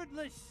be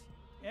effortless.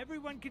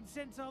 Everyone can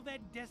sense all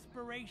that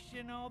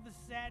desperation, all the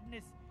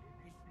sadness.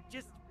 It's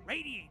just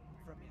radiating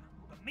from you.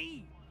 But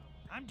me,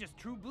 I'm just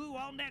true blue,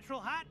 all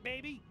natural hot,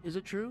 baby. Is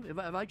it true?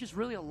 Am I just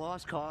really a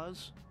lost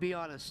cause? Be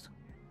honest.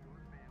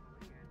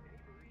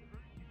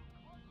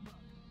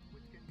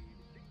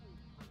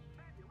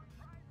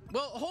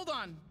 Well, hold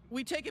on.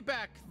 We take it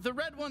back. The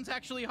red one's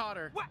actually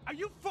hotter. What? Are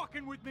you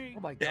fucking with me? Oh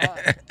my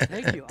god.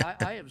 Thank you.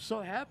 I am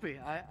so happy.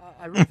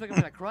 I really think I'm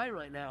gonna cry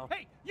right now.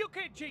 Hey, you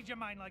can't change your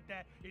mind like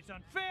that. It's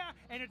unfair,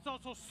 and it's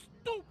also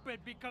stupid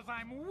because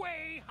I'm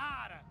way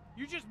hotter.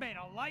 You just made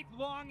a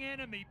lifelong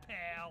enemy,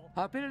 pal.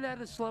 Hop in and out of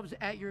the slums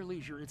at your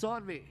leisure. It's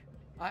on me.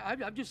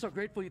 I'm just so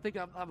grateful you think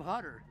I'm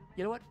hotter.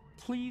 You know what?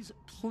 Please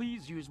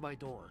use my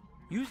door.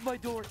 Use my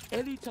door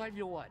anytime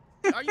you want.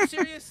 Are you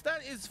serious?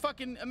 That is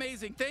fucking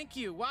amazing. Thank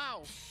you.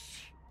 Wow.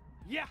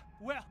 Yeah,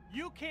 well,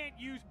 you can't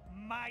use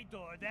my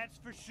door, that's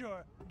for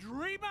sure.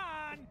 Dream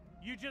on!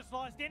 You just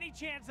lost any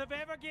chance of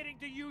ever getting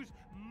to use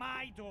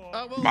my door.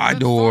 Well, my that's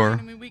door.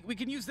 fine. I mean, we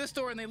can use this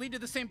door and they lead to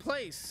the same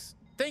place.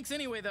 Thanks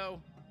anyway, though.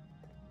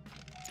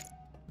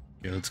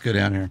 Yeah, let's go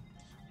down here.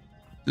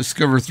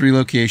 Discover 3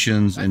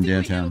 locations in I think we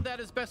downtown. handled that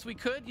as best we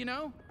could, you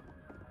know?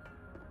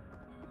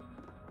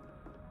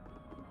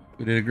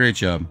 We did a great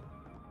job.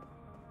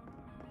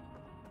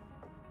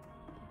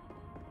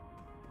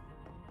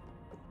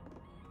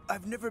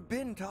 I've never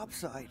been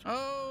topside.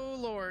 Oh,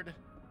 Lord.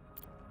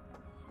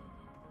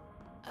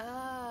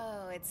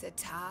 Oh, it's a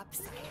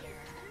topsider.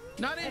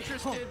 Not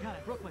interested. Oh god,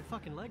 I broke my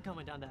fucking leg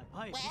coming down that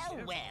pipe.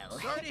 Well.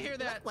 Sorry to hear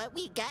that. Look what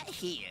we got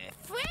here.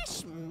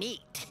 Fresh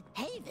meat.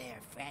 Hey there,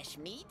 fresh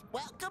meat.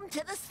 Welcome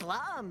to the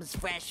slums,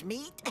 fresh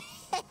meat.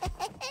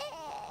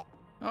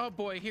 Oh,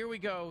 boy, here we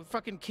go.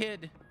 Fucking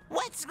kid.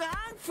 What's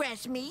wrong,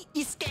 fresh meat?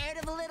 You scared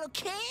of a little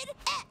kid?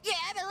 Yeah,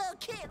 I'm a little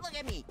kid. Look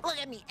at me. Look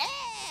at me.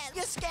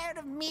 You're scared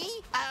of me?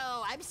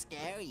 Oh, I'm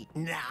scary.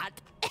 Not.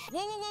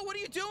 Whoa, what are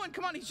you doing?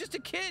 Come on, he's just a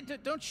kid.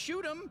 Don't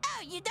shoot him.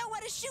 Oh, you don't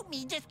want to shoot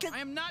me just 'cause... I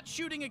am not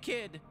shooting a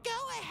kid.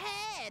 Go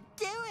ahead.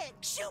 Do it.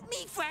 Shoot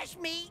me, fresh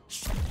meat.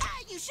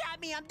 You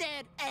shot me. I'm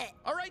dead.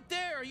 All right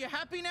there. Are you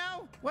happy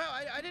now? Wow,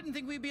 I didn't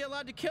think we'd be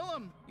allowed to kill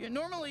him. Yeah,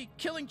 normally,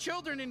 killing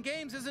children in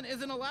games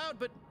isn't allowed,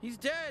 but he's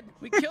dead.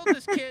 We killed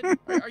this kid.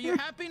 Are you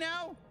happy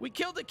now? We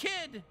killed a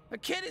kid. A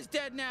kid is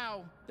dead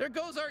now. There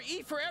goes our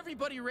E for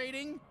everybody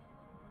rating.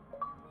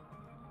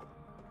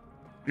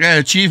 Yeah,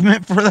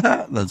 achievement for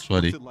that? That's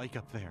funny. What's it like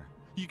up there?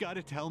 You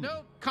gotta tell me.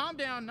 Nope, calm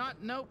down.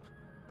 Nope.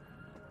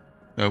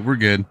 We're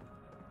good.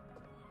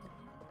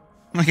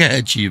 I got an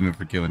achievement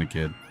for killing a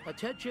kid.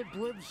 Attention,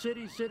 Blim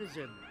City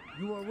citizen.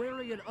 You are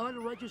wearing an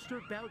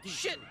unregistered bounty.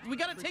 Shit, we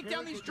gotta take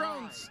down these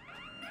drones.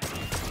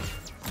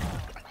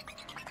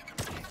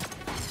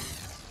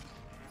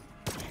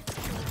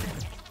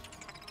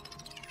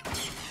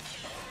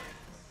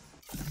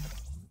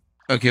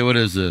 Okay, what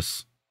is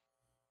this?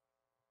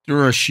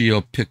 Dura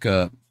Shield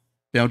pickup.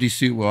 Bounty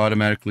suit will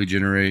automatically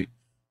generate.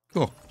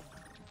 Cool.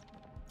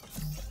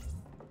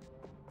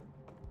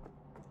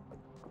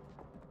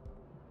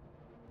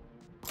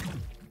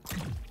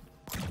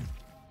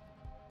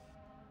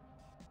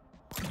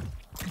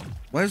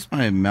 Why is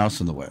my mouse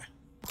in the way?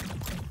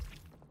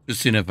 Just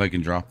seeing if I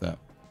can drop that.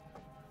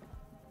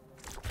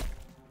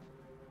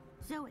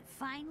 So it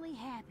finally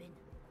happened.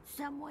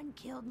 Someone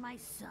killed my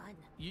son.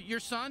 Your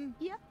son?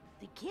 Yep.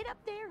 The kid up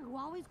there who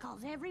always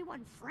calls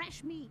everyone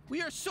fresh meat.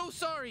 We are so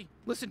sorry.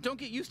 Listen, don't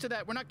get used to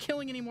that. We're not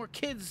killing any more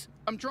kids.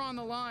 I'm drawing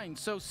the line,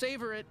 so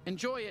savor it.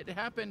 Enjoy it. It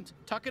happened.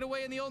 Tuck it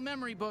away in the old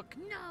memory book.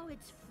 No,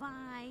 it's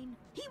fine.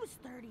 He was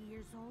 30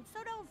 years old,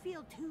 so don't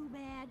feel too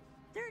bad.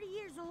 30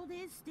 years old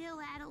is still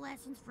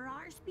adolescence for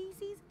our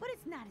species, but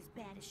it's not as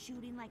bad as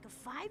shooting like a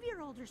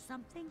 5-year-old or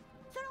something.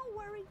 So don't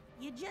worry,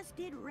 you just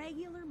did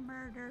regular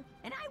murder.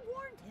 And I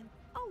warned him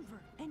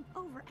over and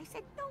over. I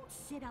said, don't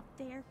sit up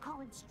there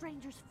calling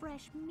strangers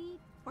fresh meat,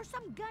 or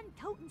some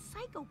gun-toting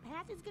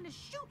psychopath is gonna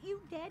shoot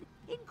you dead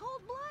in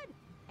cold blood.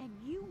 And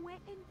you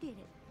went and did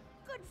it.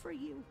 Good for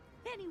you.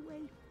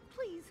 Anyway,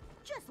 please,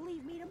 just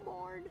leave me to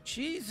mourn.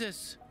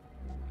 Jesus.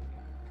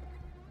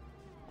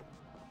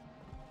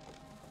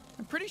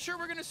 I'm pretty sure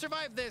we're gonna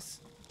survive this.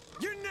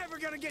 You're never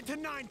gonna get to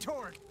 9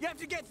 Torg. You have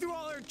to get through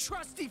all our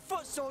trusty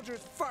foot soldiers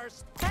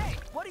first. Hey,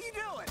 what are you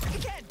doing? You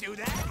can't do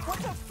that. What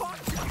the fuck?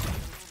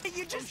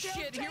 You just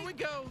shit, here we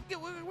go.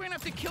 We're gonna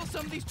have to kill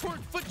some of these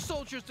Torg foot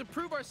soldiers to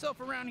prove ourselves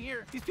around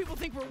here. These people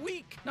think we're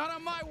weak. Not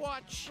on my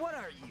watch. What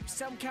are you,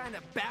 some kind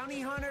of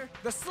bounty hunter?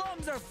 The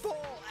slums are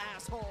full,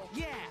 asshole.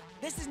 Yeah,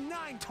 this is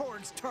 9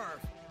 Torg's turf.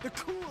 The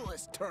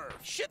coolest turf.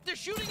 Shit, they're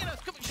shooting at us.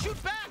 Come,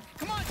 shoot back.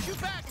 Come on, shoot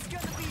back. It's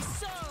gonna be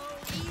so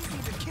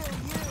easy to kill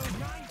you.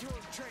 9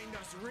 Torg trained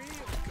us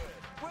real good.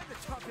 We're the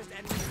toughest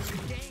enemies in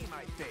the game,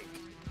 I think.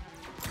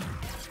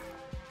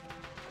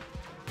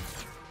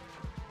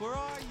 Where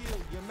are you?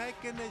 You're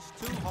making this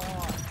too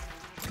hard.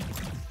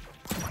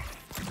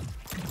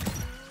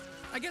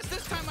 I guess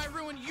this time I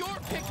ruined your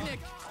picnic.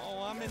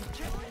 Oh, I'm in.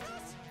 Killing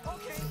us?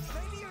 Okay,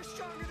 maybe you're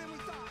stronger than we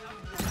thought.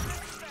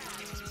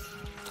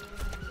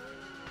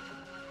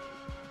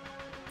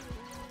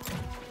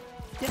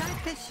 Did I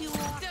piss you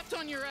off? Stepped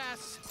on your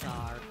ass.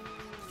 Sorry.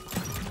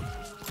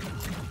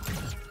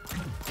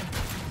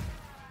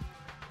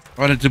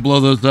 Why didn't you blow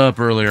those up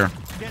earlier?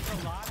 There's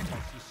a lot of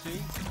us, you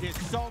see? There's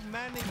so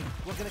many.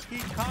 We're gonna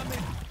keep coming.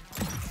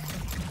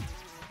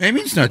 I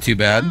mean, it's not too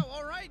bad. Oh,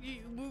 all right,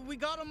 we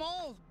got them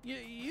all.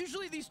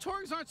 Usually these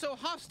Torgs aren't so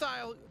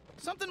hostile.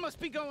 Something must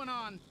be going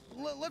on.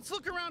 Let's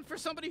look around for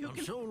somebody who can...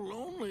 I'm so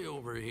lonely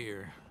over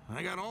here.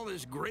 I got all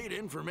this great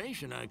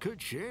information I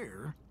could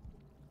share.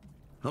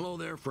 Hello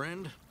there,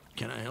 friend.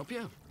 Can I help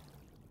you?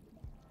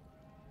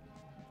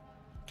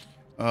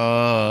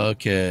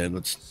 Okay,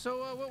 let's...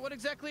 So, what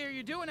exactly are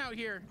you doing out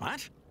here?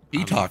 What? He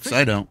I'm talks, fishing.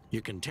 I don't.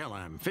 You can tell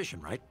I'm fishing,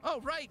 right? Oh,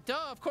 right,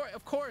 duh,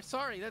 of course,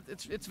 sorry.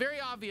 It's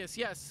very obvious,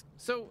 yes.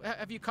 So,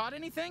 have you caught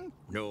anything?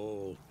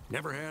 No,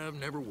 never have,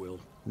 never will.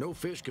 No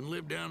fish can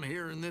live down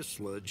here in this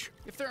sludge.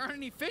 If there aren't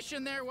any fish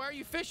in there, why are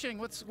you fishing?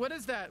 What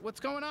is that?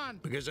 What's going on?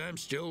 Because I'm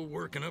still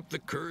working up the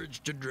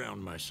courage to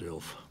drown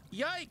myself.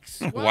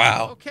 Yikes!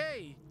 Wow.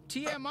 Okay,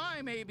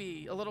 TMI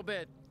maybe, a little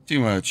bit. Too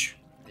much.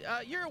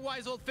 You're a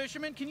wise old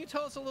fisherman. Can you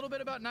tell us a little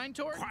bit about 9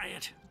 Torg?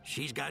 Quiet.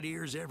 She's got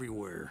ears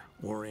everywhere.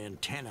 Or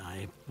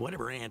antennae,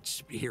 whatever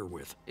ants here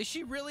with. Is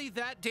she really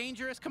that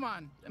dangerous? Come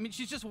on. I mean,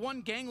 she's just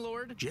one gang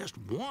lord. Just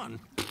one?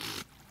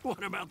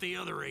 What about the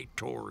other 8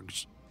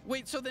 Torgs?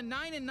 Wait, so the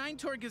 9 and 9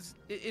 Torg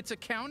it's a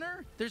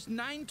counter? There's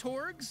 9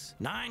 Torgs?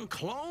 9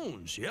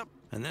 clones, yep.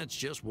 And that's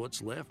just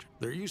what's left.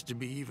 There used to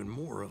be even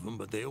more of them,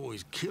 but they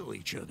always kill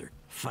each other.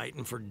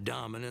 Fighting for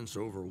dominance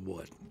over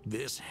what?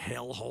 This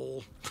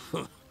hellhole?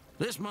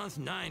 This month,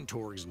 9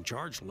 Torgs in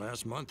charge.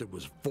 Last month, it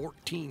was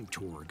 14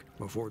 Torg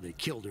before they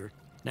killed her.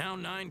 Now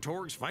 9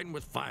 Torgs fighting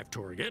with 5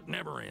 Torg. It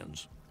never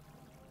ends.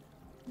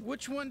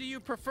 Which one do you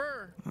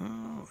prefer?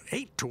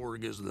 8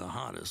 Torg is the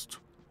hottest.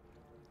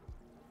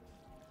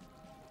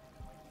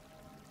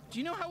 Do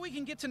you know how we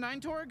can get to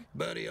 9 Torg?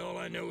 Buddy, all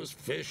I know is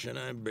fish, and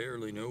I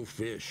barely know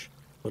fish.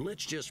 But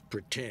let's just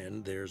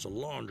pretend there's a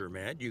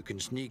laundromat you can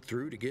sneak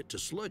through to get to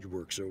Sludge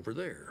Works over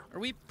there. Are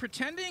we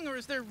pretending, or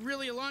is there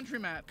really a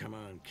laundromat? Come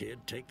on, kid,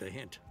 take the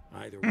hint.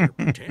 Either we're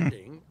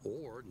pretending,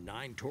 or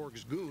 9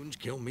 Torg's goons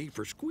kill me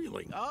for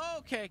squealing.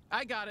 Okay,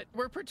 I got it.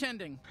 We're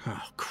pretending.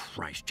 Oh,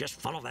 Christ,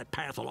 just follow that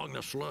path along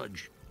the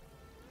sludge.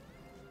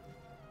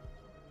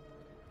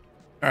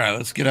 All right,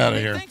 let's get out of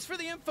here. Thanks for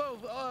the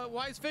info,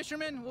 wise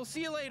fisherman. We'll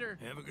see you later.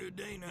 Have a good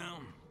day now.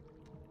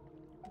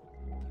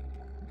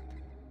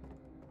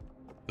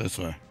 This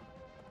way.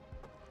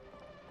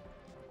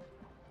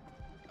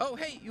 Oh,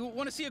 hey, you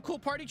want to see a cool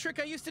party trick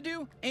I used to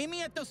do? Aim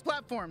me at those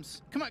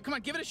platforms. Come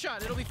on, give it a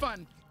shot. It'll be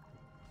fun.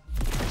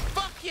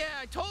 Fuck yeah,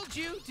 I told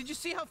you. Did you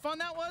see how fun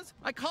that was?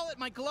 I call it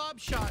my glob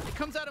shot. It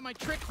comes out of my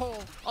trick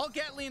hole. All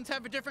Gatlians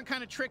have a different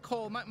kind of trick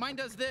hole. Mine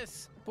does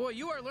this. Boy,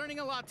 you are learning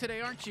a lot today,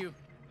 aren't you?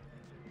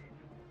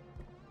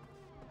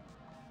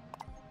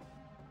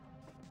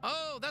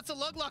 Oh, that's a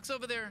Luglox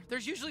over there.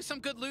 There's usually some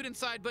good loot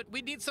inside, but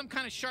we need some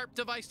kind of sharp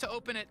device to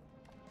open it.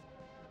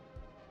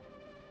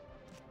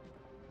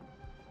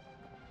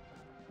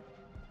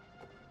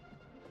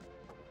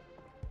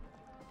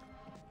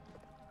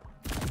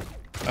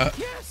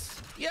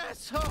 Yes!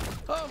 Yes!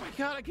 Oh my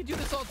god, I could do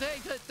this all day.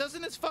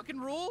 Doesn't this fucking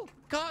rule?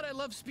 God, I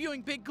love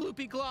spewing big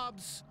gloopy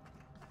globs.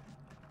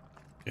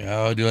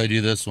 How do I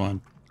do this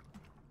one?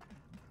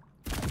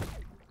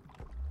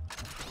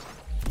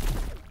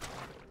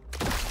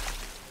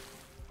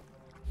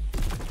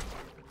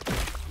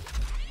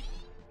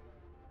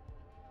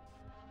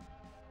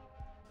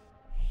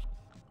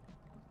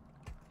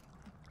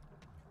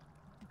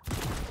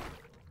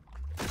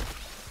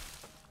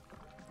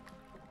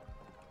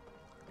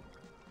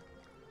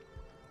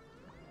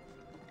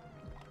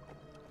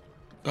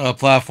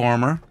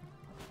 Platformer.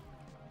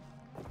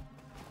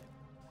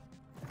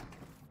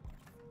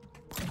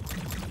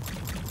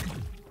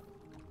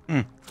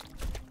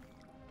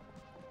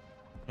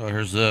 Oh,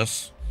 here's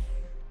this.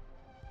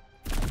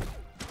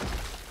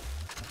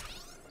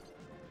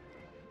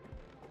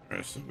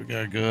 Alright, so we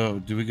gotta go.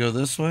 Do we go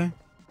this way?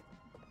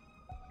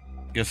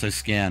 Guess I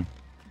scan.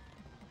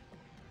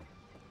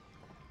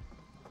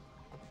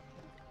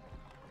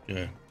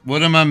 Okay.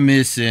 What am I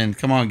missing?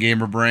 Come on,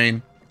 gamer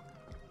brain.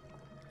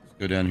 Let's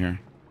go down here.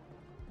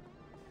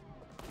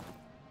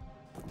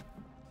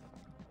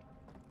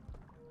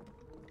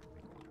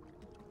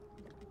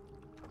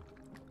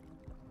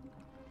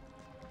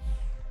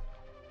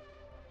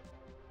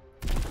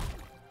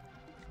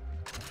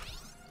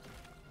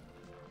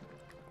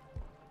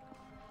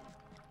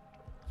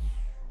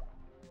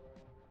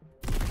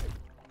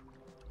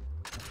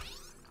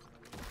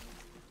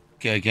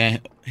 Okay, I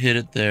can't hit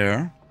it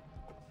there.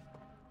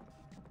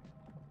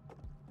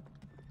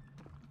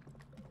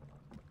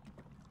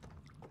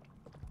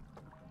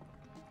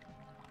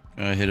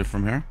 Can I hit it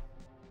from here?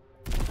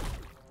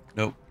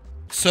 Nope.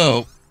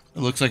 So, it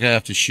looks like I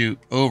have to shoot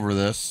over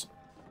this.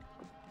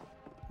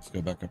 Let's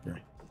go back up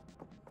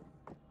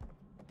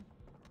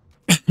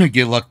here.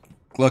 Get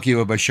lucky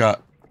with my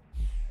shot.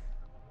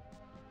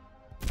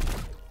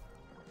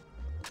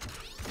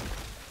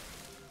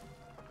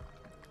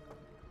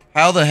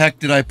 How the heck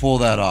did I pull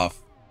that off?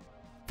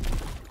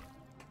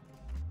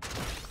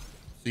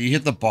 So you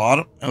hit the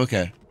bottom?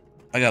 Okay.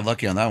 I got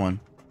lucky on that one.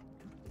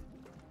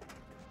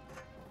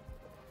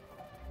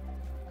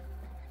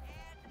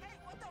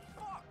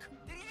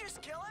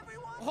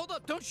 Hold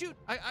up, don't shoot.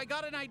 I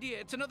got an idea.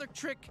 It's another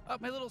trick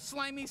up my little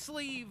slimy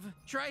sleeve.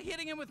 Try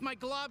hitting him with my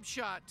glob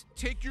shot.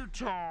 Take your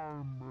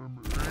time and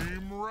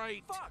aim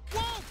right. Fuck.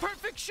 Whoa,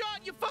 perfect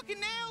shot. You fucking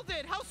nailed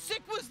it. How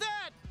sick was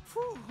that?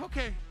 Whew,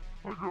 okay.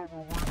 I got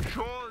a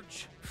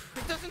recharge.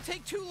 It doesn't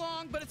take too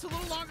long, but it's a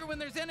little longer when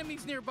there's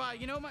enemies nearby.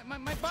 You know,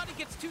 my body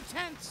gets too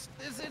tense.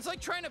 It's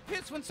like trying to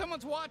piss when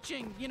someone's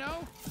watching, you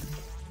know?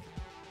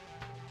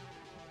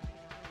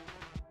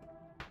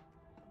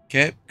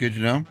 Okay, good to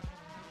know.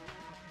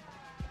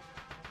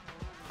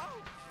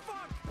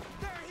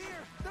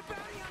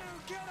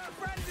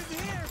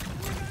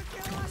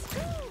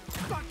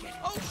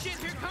 Oh shit,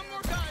 here come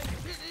more guys.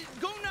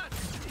 Go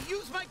nuts.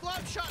 Use my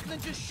glob shot and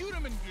then just shoot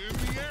them and give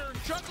me air and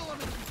juggle them.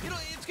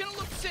 It's gonna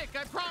look sick,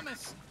 I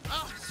promise.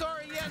 Oh,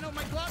 sorry, yeah, no,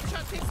 my glob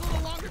shot takes a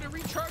little longer to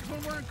recharge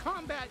when we're in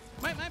combat.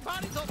 My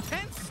body's all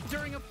tense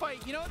during a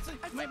fight, you know? It's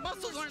like my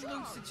muscles aren't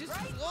loose. It just,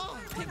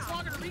 it takes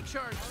longer to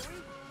recharge.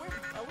 We're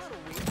a little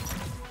weak.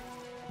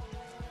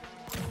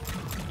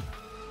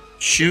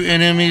 Shoot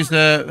enemies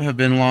that have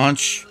been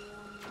launched.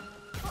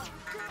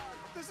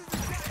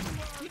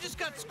 You just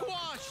got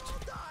squashed.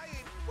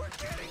 We're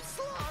getting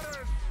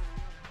slaughtered.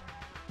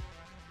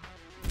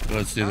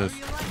 Let's do this.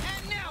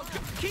 And now,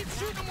 keep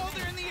shooting them while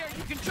they're in the air.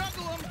 You can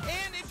juggle them,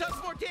 and it does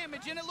more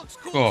damage, and it looks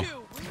cool, Cool.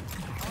 too.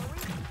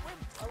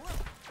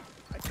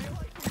 I feel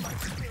like we might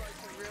be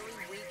like really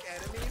weak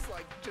enemies,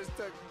 like just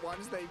the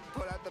ones they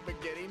put at the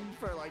beginning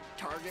for like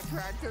target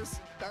practice.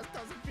 That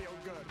doesn't feel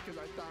good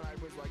because I thought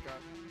I was like a.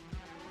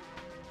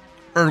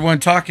 Heard one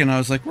talking. I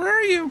was like, where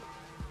are you?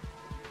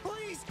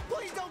 Please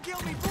don't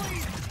kill me,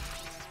 please.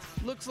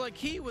 Looks like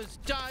he was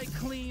die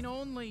clean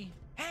only.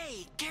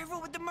 Hey,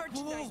 careful with the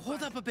merchandise. Whoa,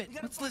 hold up a bit.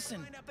 Let's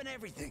listen. Up and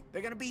everything.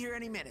 They're gonna be here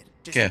any minute.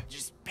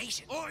 Just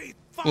patient. Oi,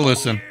 we'll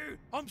listen. You.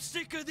 I'm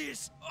sick of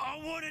this. I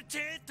want to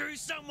tear through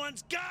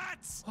someone's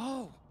guts.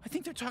 Oh, I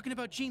think they're talking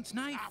about Gene's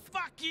knife. Ah,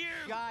 fuck you.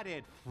 Got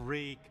it,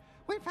 freak.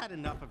 We've had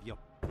enough of your.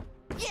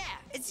 Yeah,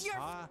 it's your.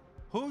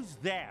 Who's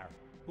there?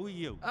 Who are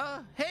you?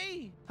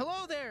 Hey,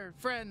 hello there,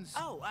 friends.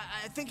 Oh,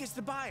 I think it's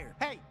the buyer.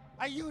 Hey,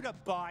 are you the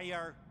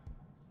buyer?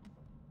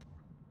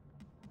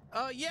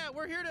 Yeah,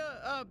 we're here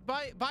to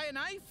buy a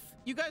knife.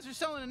 You guys are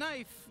selling a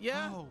knife,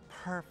 yeah? Oh,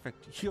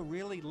 perfect. You're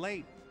really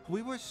late.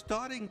 We were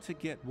starting to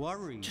get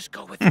worried. Just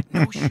go with it.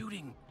 No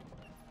shooting.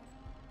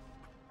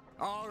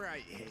 All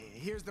right,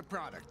 here's the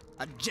product.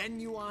 A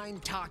genuine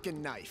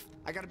talking knife.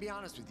 I gotta be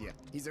honest with you.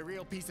 He's a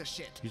real piece of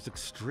shit. He's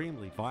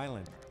extremely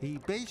violent. He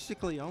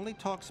basically only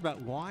talks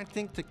about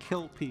wanting to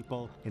kill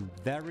people in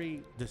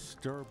very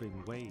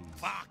disturbing ways.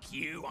 Fuck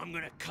you. I'm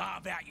gonna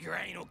carve out your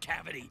anal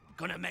cavity.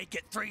 Gonna make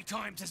it 3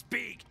 times as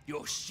big.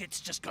 Your shit's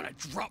just gonna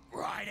drop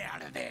right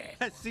out of there.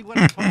 See what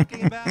I'm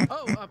talking about?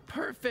 Oh,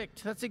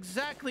 perfect. That's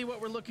exactly what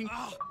we're looking for.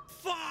 Oh,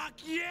 fuck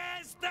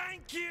yes.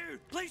 Thank you.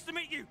 Pleased to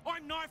meet you.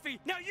 I'm Knifey.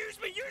 Now use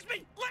me.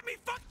 Let me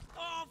fuck.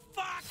 Oh,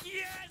 fuck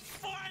yes.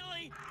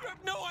 Finally. You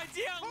have no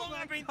idea how long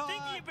I've been thinking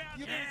about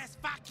this. Yes,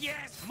 fuck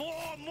yes. More.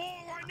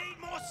 I need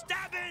more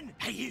stabbing.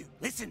 Hey, you.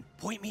 Listen.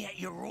 Point me at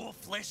your raw,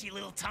 fleshy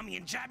little tummy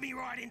and jab me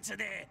right into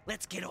there.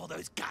 Let's get all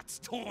those guts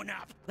torn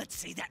up. Let's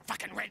see that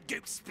fucking red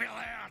goop spill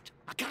out.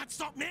 I can't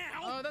stop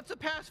now. That's a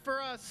pass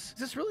for us. Is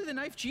this really the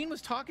knife Gene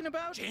was talking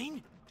about?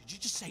 Gene? Did you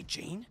just say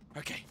Gene?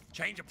 Okay,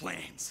 change of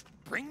plans.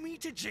 Bring me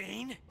to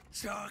Gene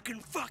so I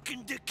can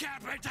fucking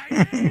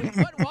decapitate him. Wait,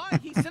 what? Why?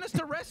 He sent us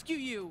to rescue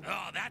you.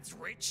 Oh, that's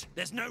rich.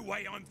 There's no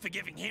way I'm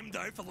forgiving him,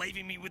 though, for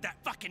leaving me with that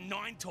fucking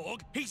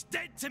Nine-Torg. He's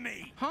dead to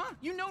me. Huh?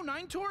 You know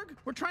Nine-Torg?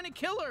 We're trying to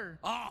kill her.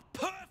 Oh,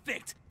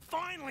 perfect.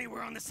 finally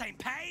we're on the same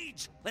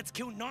page. Let's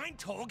kill Nine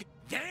Torg,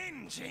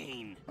 then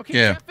Gene. Okay,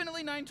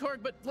 definitely Nine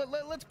Torg, but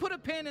let's put a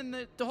pin in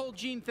the whole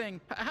Gene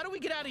thing. How do we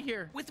get out of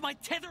here? With my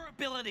tether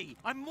ability.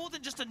 I'm more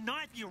than just a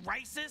knife, you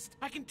racist.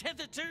 I can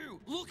tether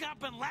too. Look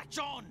up and latch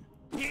on.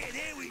 Yeah,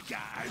 there we go.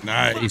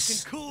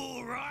 Nice. Fucking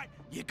cool, right?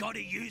 You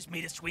gotta use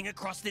me to swing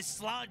across this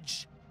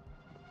sludge.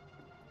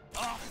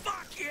 Oh,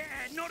 fuck yeah!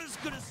 Not as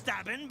good as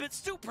stabbing, but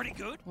still pretty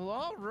good. Well,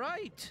 all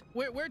right.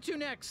 Where to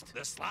next?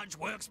 The Sludge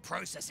Works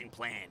processing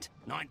plant.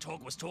 Nine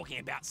Torg was talking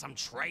about some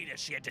traitor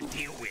she had to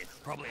deal with.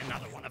 Probably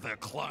another one of her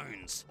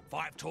clones.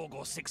 5 Torg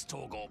or 6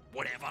 Torg or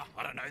whatever.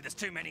 I don't know. There's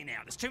too many now.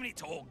 There's too many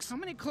Torgs. How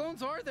many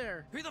clones are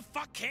there? Who the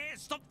fuck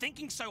cares? Stop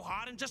thinking so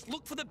hard and just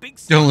look for the big...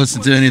 Don't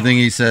listen to anything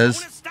he says. I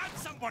want to stab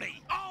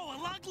somebody. Oh,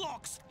 a lug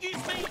locks. Use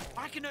me.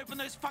 I can open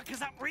those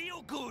fuckers up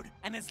real good.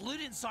 And there's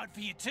loot inside for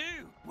you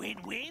too.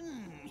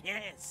 Win-win.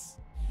 Yes.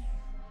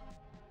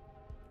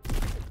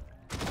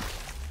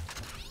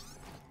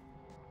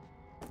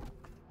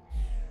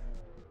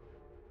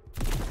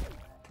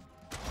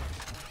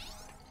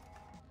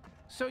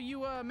 So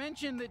you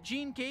mentioned that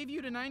Gene gave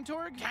you to Nine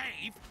Torg?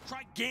 Gave?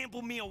 Try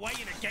gamble me away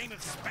in a game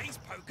of space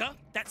poker?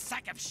 That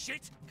sack of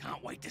shit?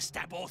 Can't wait to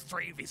stab all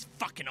 3 of his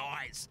fucking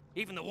eyes.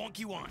 Even the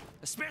wonky one.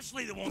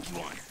 Especially the wonky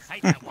one.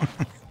 Hate that one.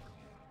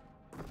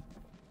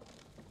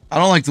 I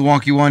don't like the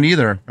wonky one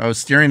either. I was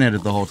staring at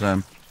it the whole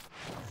time.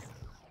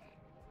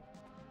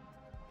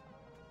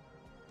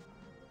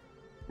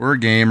 We're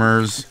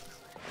gamers.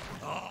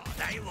 Oh,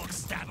 they look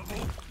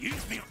stabbable.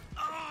 Use me.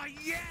 Oh,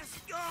 yes.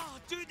 Oh,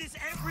 do this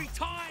every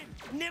time.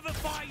 Never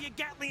fire your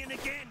Gatlian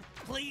again.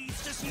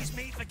 Please, just use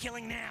me for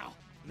killing now.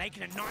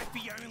 Making a knife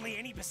be only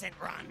any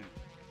 % run.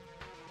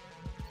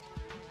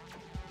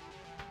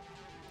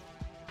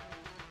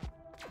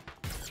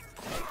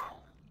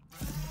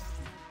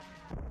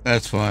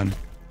 That's fun.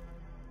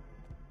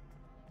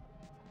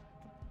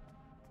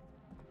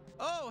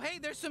 Oh, hey,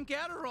 there's some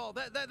Gatterall.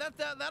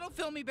 That'll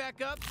fill me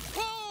back up.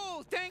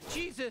 Whoa, thank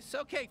Jesus.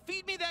 Okay,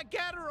 feed me that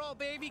Gatterall,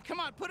 baby.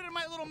 Come on, put it in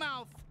my little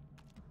mouth.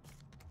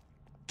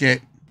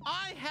 Okay.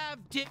 I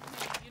have dick.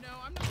 You know,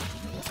 I'm not.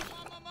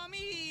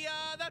 Mommy,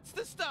 that's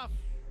the stuff.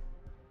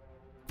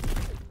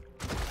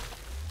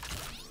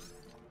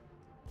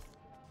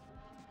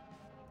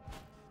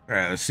 All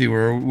right, let's see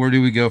where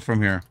do we go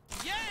from here?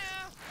 Yeah.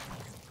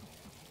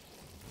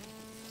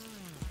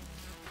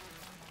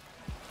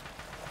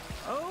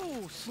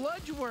 Oh,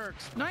 Sludge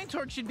Works. Nine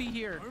Torg should be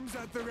here. Arms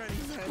at the ready,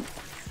 men.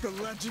 The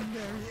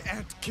legendary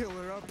ant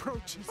killer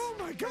approaches. Oh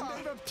my God!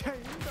 And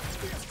obtain the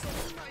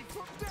fearsome knife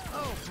of death.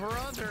 Oh,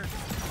 brother.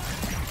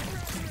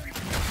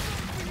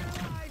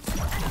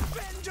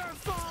 Avenge our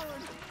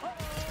fallen.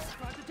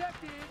 Uh-oh, not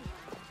detected.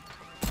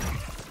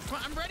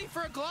 I'm ready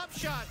for a glob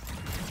shot.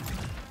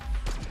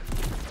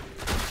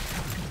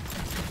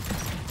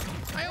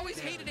 I always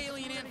hated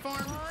Alien Ant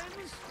Farm.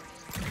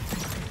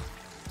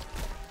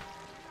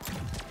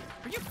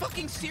 Are you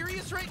fucking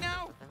serious right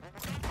now?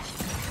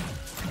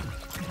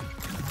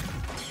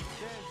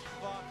 This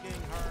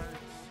fucking hurts.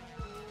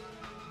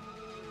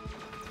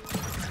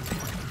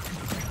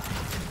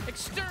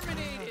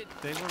 Exterminated.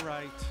 They were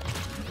right.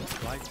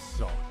 Like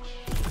such.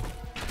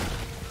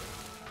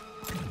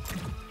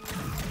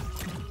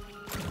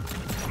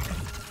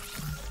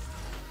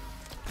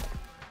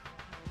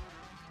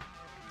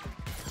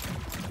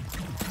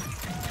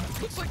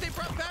 Looks like they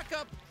brought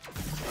backup.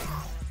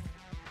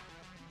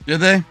 Did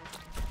they?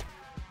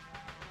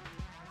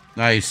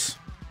 Nice.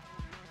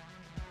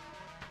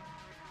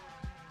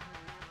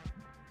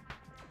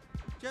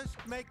 Just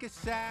make a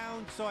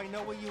sound so I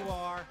know where you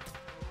are.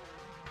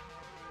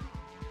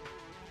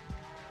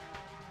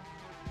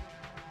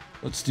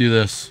 Let's do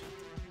this.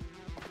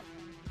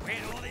 Where'd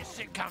all this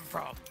shit come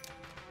from?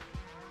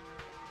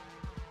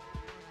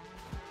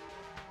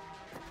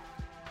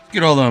 Let's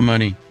get all that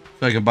money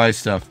so I can buy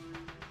stuff.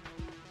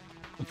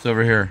 What's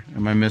over here?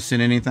 Am I missing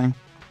anything?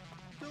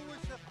 Do us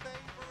a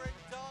favor and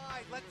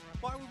die.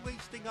 Why are we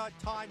wasting our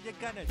time? You're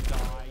gonna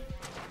die.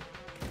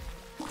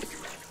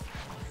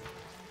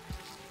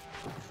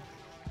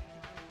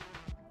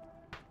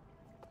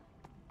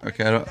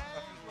 Okay,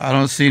 I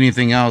don't see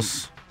anything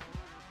else.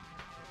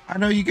 I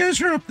know you guys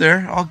are up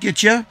there. I'll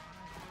get you.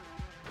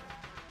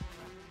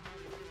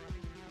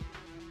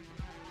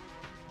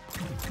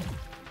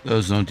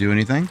 Those don't do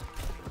anything.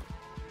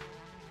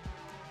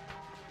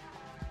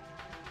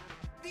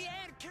 The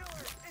ant killer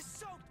is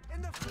soaked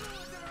in the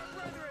fluids of our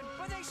brethren,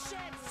 but they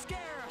shan't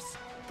scare us.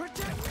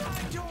 Protect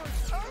Nine Torg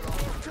at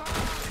all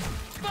costs.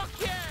 Fuck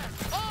yeah!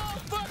 Oh,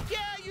 fuck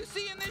yeah! You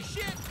seeing this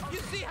shit? You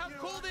see how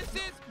cool this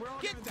is?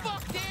 Get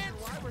fucked,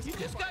 ants! You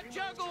just got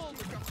juggled!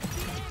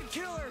 The ant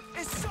killer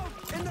is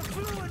soaked in the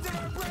fluids of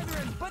our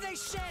brethren, but they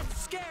shan't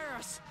scare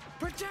us.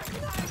 Protect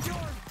Nine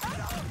Torg at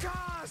all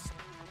costs.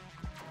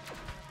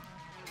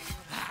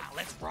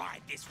 Let's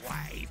ride this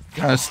wave.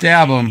 Gotta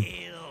stab him.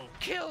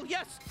 Kill!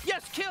 Yes!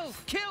 Yes! Kill!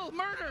 Kill!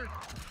 Murder!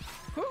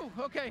 Whew,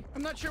 okay.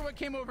 I'm not sure what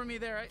came over me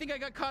there. I think I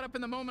got caught up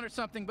in the moment or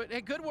something, but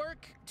hey, good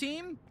work,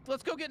 team.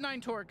 Let's go get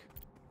Nine Torg.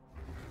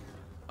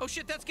 Oh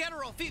shit, that's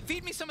Gatterall.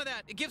 Feed me some of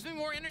that. It gives me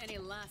more energy. Any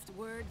last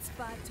words,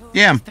 Five Torg?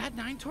 Yeah. Is that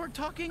 9 Torg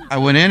talking? I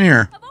went in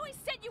here. I've always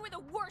said you were the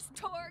worst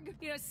Torg.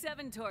 You know,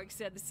 7 Torg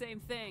said the same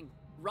thing.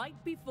 Right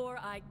before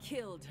I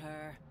killed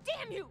her.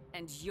 Damn you!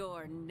 And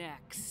you're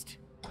next.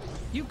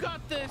 You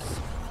got this.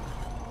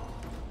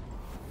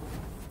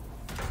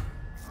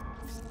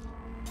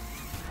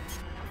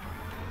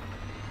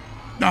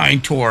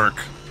 Nine torque.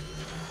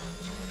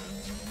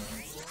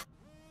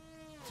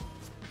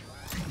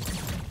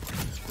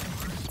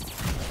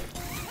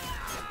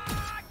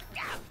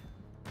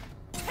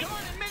 Come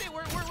on, admit it.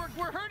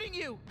 We're hurting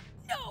you.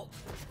 No!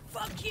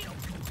 Fuck you!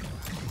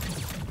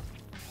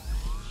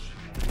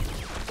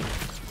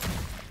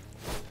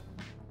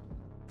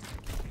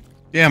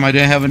 Damn, I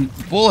didn't have any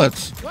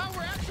bullets. Wow,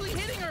 we're actually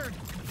hitting her.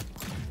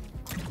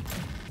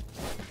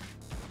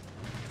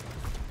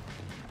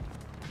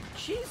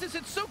 Jesus,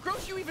 it's so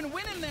gross you even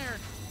went in there.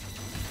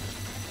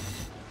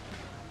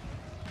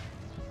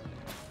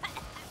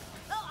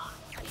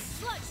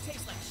 Sludge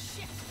tastes like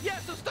shit. Yeah,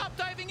 so stop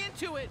diving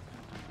into it.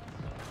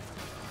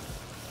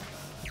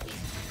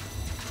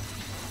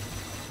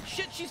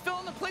 Shit, she's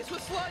filling the place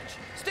with sludge.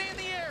 Stay in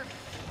the air.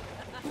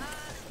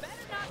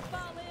 Better not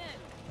fall in.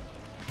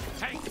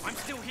 Hey, I'm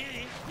still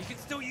here. You can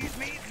still use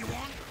me if you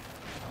want.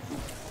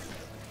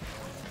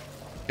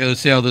 Okay,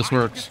 let's see how this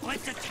works.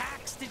 Deflect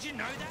attacks. Did you know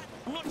that?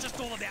 I'm not just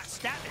all about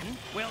stabbing.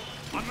 Well,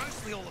 I'm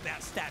mostly all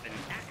about stabbing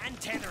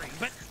and tethering,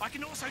 but I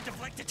can also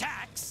deflect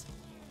attacks.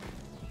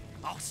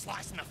 I'll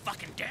slice them to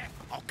fucking death.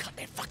 I'll cut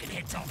their fucking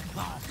heads off.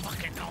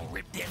 I'll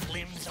rip their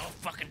limbs. I'll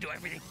fucking do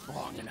everything.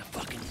 Oh, I'm gonna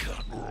fucking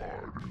cut.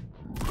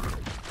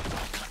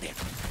 I'll cut their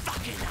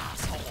fucking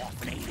asshole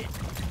off and eat it.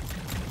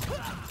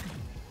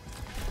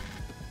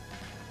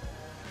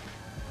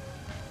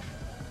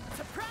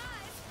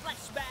 Surprise!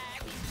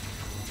 Flashback!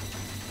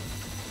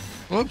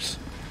 Whoops.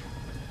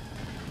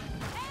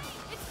 Hey,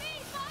 it's me,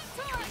 Five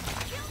Torg!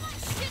 Kill my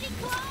shitty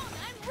clone!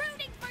 I'm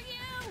rooting for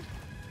you!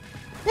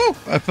 Woo!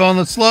 I fell in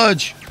the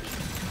sludge.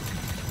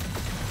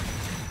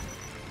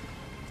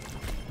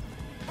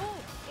 Ooh,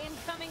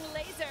 incoming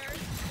lasers!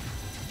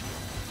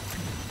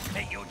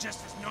 Hey, you're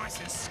just as nice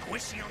and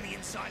squishy on the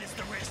inside as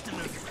the rest of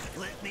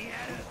them. Let me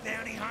at it,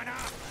 bounty hunter.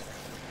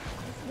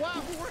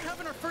 Wow, we're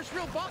having our first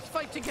real boss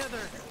fight together.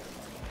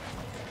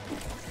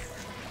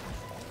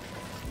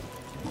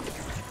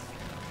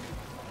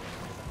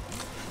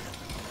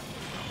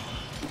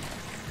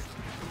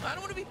 I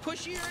don't want to be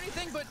pushy or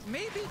anything, but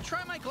maybe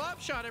try my glob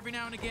shot every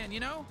now and again, you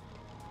know?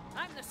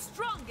 I'm the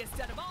strongest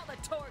out of all the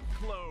Torg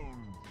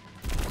clones.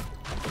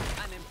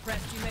 I'm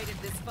impressed you made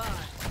it this far.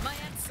 My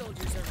ant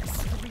soldiers are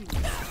extremely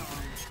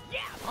strong. Yeah!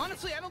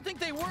 Honestly, I don't think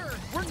they were.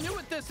 We're new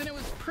at this, and it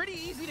was pretty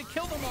easy to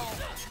kill them all.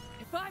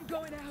 If I'm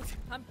going out,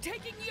 I'm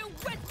taking you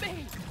with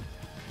me!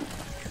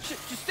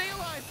 Just stay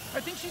alive. I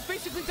think she's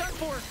basically done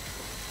for.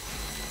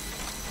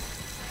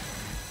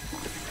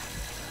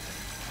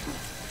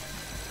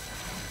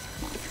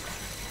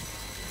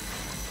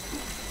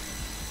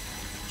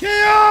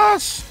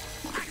 Chaos!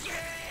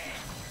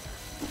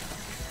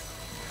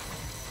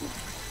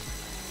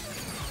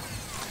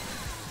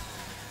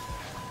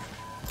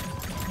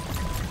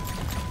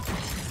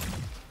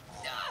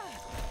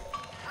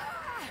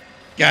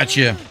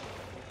 Gotcha.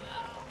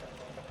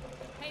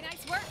 Hey,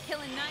 nice work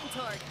killing 9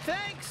 Torg.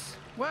 Thanks.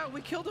 Wow,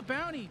 we killed a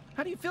bounty.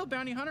 How do you feel,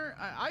 bounty hunter?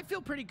 I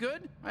feel pretty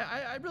good.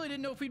 I really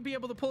didn't know if we'd be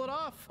able to pull it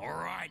off. All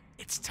right,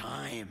 it's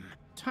time.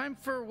 Time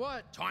for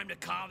what? Time to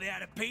carve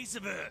out a piece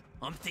of her.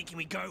 I'm thinking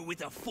we go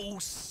with a full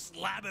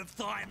slab of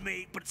thigh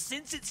meat, but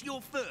since it's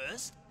your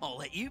first, I'll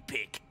let you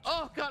pick.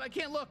 Oh, God, I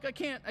can't look. I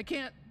can't.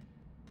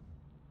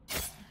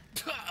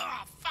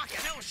 Oh, fucking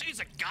hell,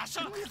 she's a gusher.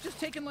 Couldn't we have just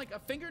taken, like, a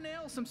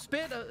fingernail, some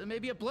spit,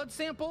 maybe a blood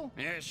sample?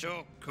 Yeah,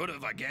 sure. Could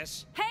have, I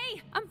guess.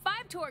 Hey, I'm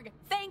 5 Torg.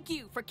 Thank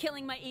you for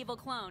killing my evil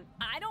clone.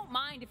 I don't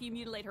mind if you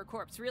mutilate her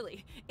corpse,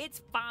 really. It's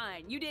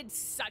fine. You did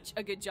such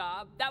a good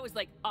job. That was,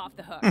 like, off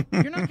the hook.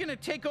 You're not gonna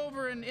take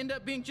over and end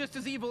up being just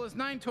as evil as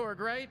 9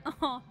 Torg, right?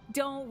 Oh,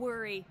 don't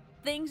worry.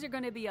 Things are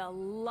gonna be a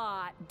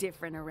lot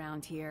different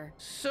around here.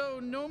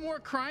 So, no more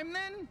crime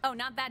then? Oh,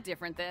 not that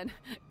different then.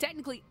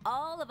 Technically,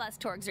 all of us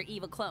Torgs are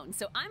evil clones,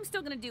 so I'm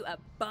still gonna do a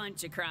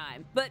bunch of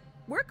crime. But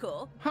we're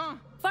cool. Huh.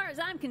 Far as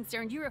I'm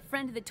concerned, you're a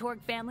friend of the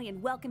Torg family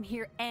and welcome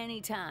here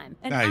anytime.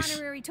 An Nice.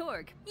 honorary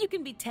Torg. You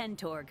can be 10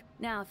 Torg.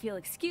 Now, if you'll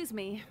excuse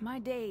me, my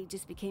day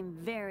just became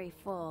very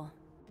full.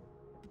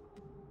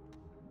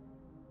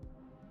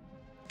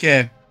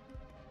 Okay.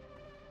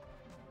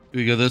 Do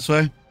we go this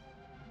way?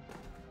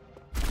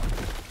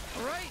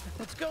 All right,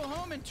 let's go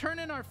home and turn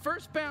in our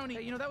first bounty.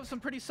 You know, that was some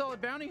pretty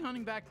solid bounty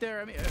hunting back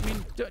there. I mean,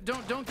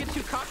 don't get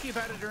too cocky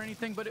about it or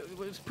anything, but it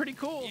was pretty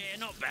cool. Yeah,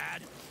 not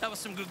bad. That was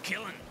some good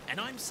killing. And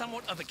I'm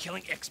somewhat of a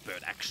killing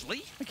expert,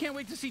 actually. I can't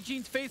wait to see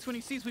Gene's face when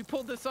he sees we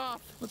pulled this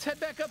off. Let's head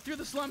back up through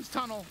the slums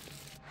tunnel.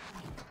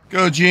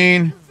 Go,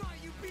 Gene. I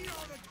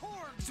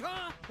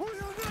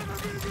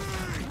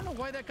don't know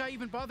why that guy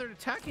even bothered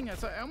attacking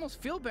us. I almost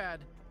feel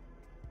bad.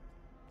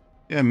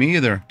 Yeah, me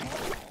either.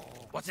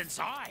 What's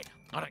inside?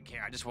 I don't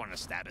care. I just want to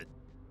stab it.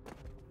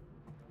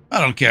 I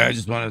don't care. I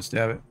just wanted to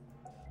stab it.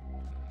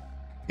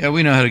 Yeah,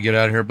 we know how to get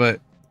out of here,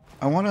 but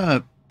I want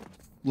to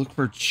look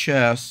for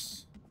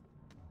chests.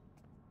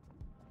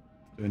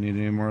 Do I need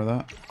any more of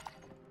that?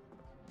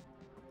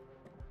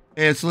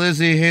 Hey, it's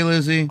Lizzie. Hey,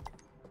 Lizzie.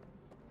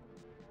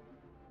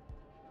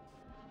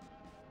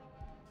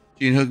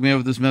 Gene hooked me up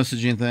with this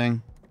messaging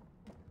thing.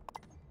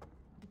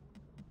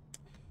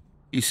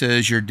 He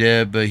says you're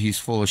dead, but he's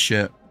full of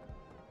shit.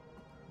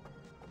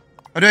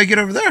 How do I get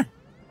over there?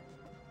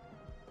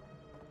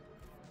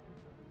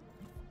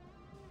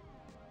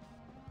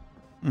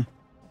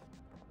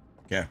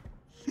 Yeah.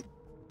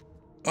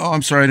 Oh,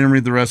 I'm sorry. I didn't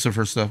read the rest of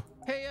her stuff.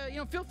 Hey,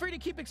 feel free to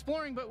keep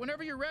exploring, but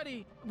whenever you're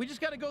ready, we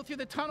just got to go through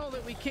the tunnel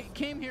that we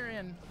came here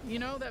in. You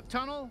know, that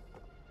tunnel?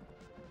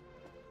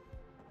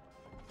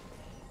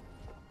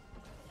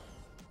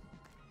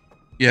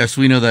 Yes,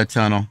 we know that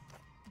tunnel.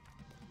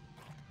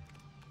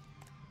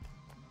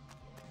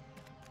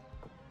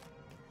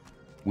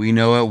 We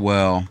know it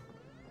well.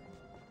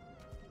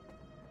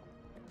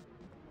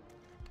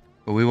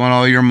 But we want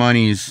all your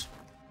monies.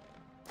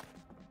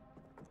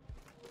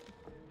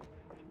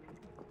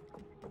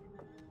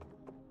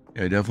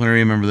 Yeah, I definitely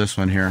remember this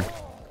one here.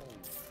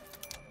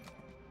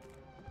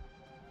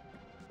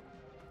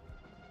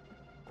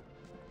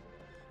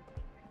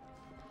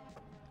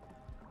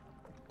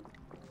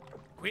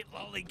 Quit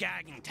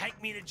lollygagging.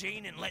 Take me to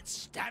Gene and let's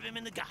stab him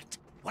in the gut.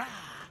 Wah!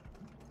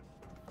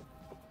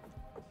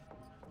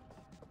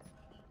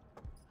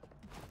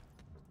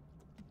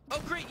 Oh,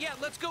 great. Yeah,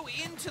 let's go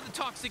into the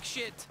toxic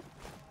shit.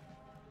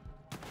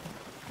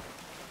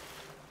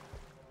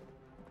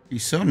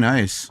 He's so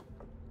nice.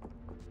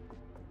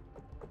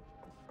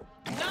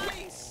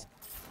 Nice.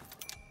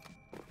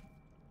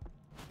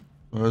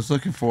 What I was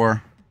looking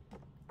for.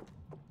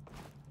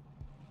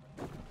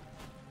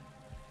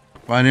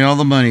 Finding all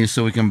the money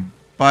so we can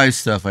buy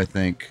stuff, I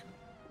think.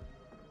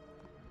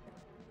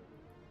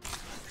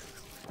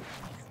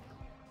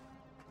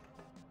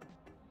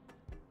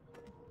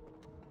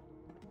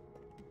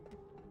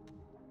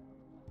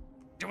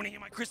 Do you want to hear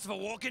my Christopher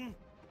Walken?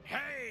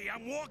 Hey,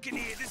 I'm walking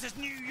here. This is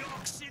New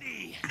York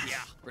City.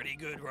 Yeah, pretty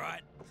good,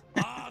 right?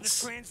 Ah, the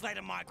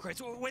translator micro.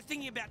 So we're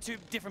thinking about two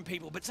different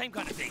people, but same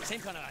kind of thing, same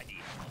kind of idea.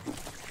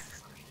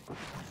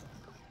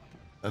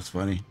 That's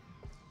funny.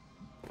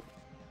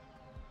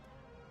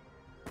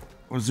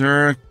 Was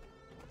there...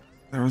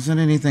 There wasn't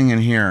anything in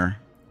here.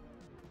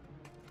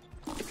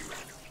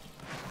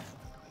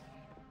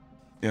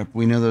 Yep,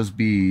 we know those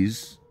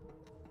bees.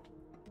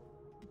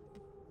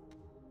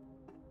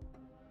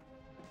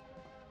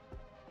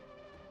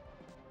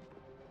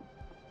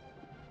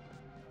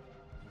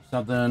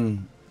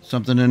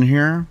 Something in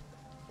here?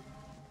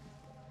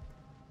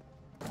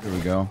 There we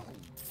go.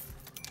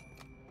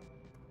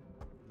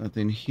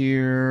 Nothing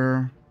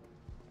here.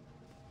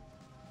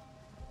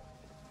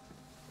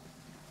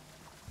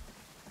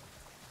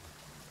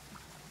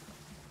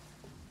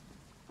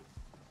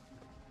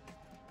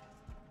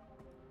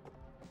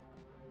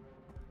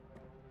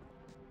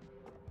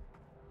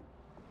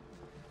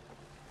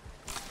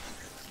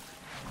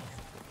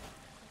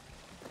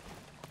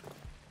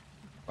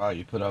 Wow,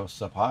 you put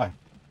us up high.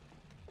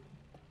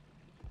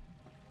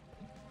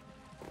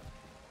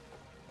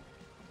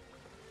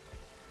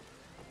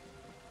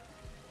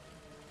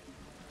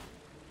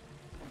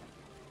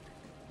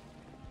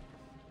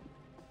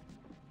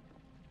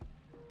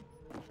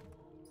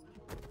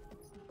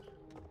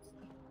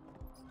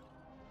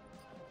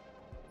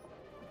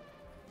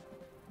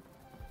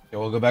 Okay,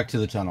 we'll go back to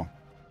the tunnel.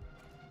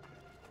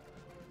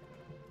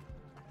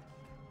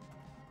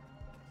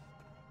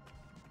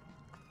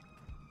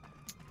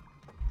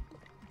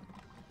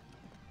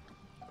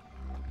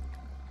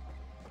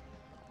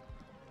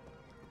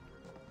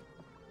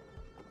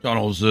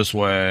 Tunnel's this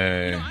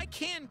way. I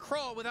can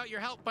crawl without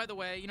your help, by the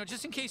way.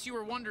 Just in case you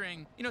were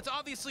wondering. It's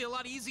obviously a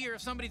lot easier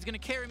if somebody's gonna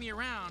carry me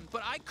around,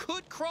 but I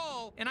could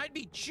crawl, and I'd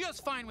be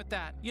just fine with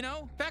that.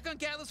 Back on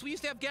Gatlas, we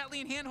used to have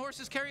Gatlian hand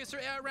horses carry us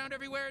around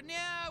everywhere, and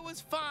yeah, it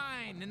was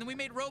fine. And then we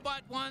made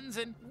robot ones,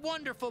 and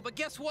wonderful. But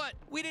guess what?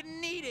 We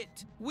didn't need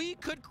it. We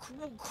could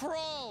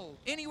crawl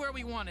anywhere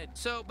we wanted.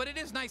 So, but it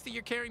is nice that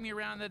you're carrying me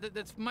around.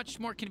 That's much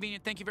more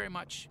convenient. Thank you very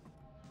much.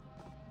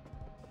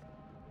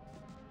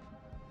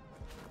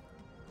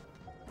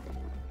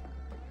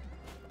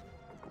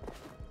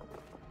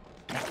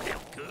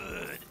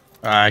 Good.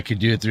 I could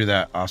do it through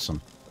that.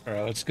 Awesome. All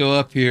right, let's go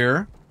up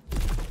here.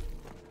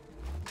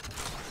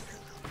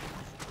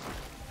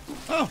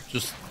 Oh,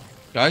 just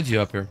guides you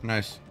up here.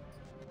 Nice.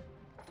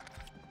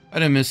 I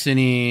didn't miss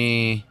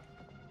any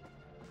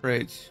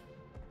crates.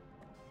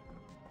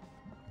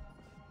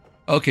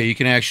 Okay, you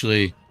can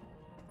actually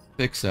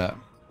fix that.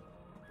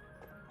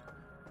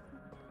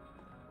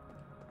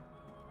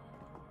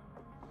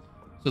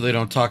 So they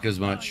don't talk as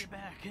much. Oh, you're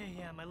back. Hey,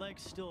 yeah, my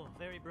leg's still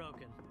very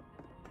broken.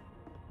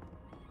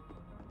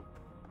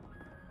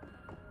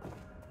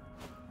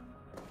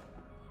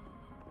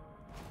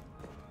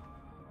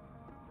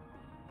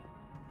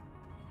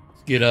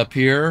 Let's get up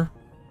here.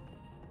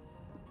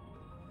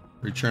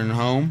 Return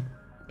home.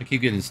 I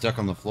keep getting stuck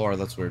on the floor.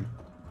 That's weird.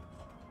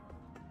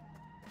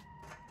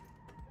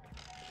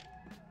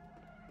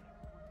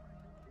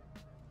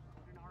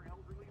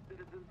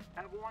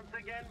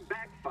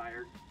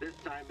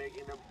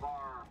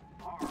 far,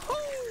 far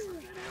worse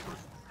than ever.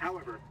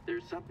 However,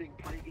 there's something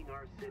plaguing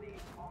our city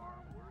far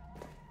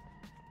worse.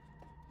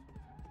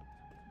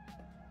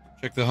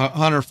 Check the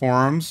hunter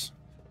forums.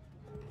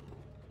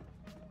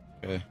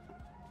 Okay. Is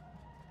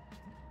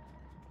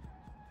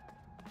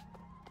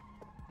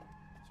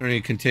there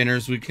any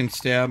containers we can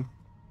stab?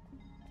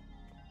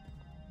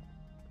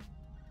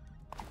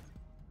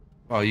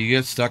 Oh, you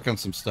get stuck on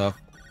some stuff.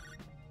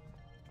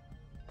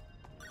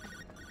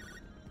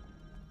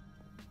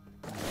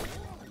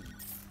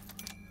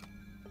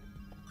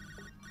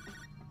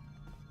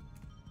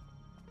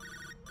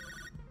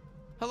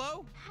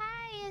 Hello?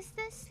 Hi, is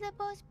this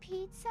Slippo's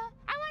Pizza?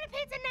 I want a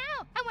pizza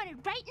now! I want it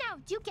right now!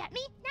 Do you get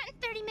me? Not in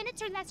 30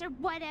 minutes or less or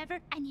whatever.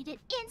 I need it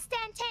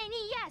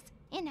instantaneous!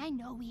 And I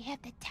know we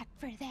have the tech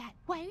for that.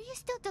 Why are you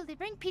still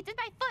delivering pizzas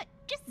by foot?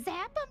 Just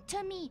zap them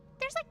to me.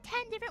 There's like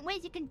 10 different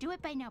ways you can do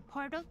it by now.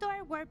 Portal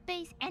door, warp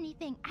base,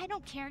 anything. I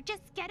don't care.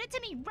 Just get it to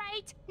me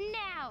right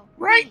now.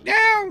 Right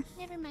now!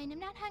 Never mind, I'm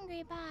not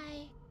hungry.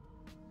 Bye.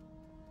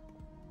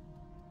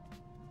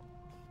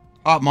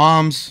 Hot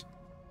moms.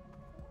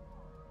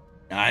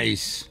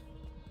 Nice.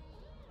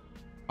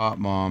 Hot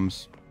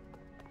moms.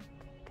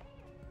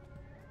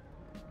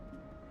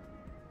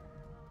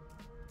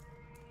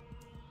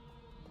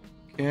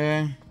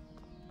 Okay.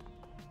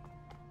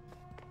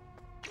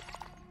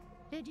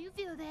 Did you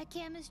feel that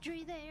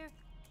chemistry there?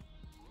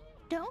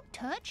 Don't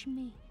touch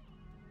me.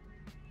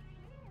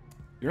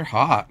 You're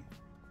hot.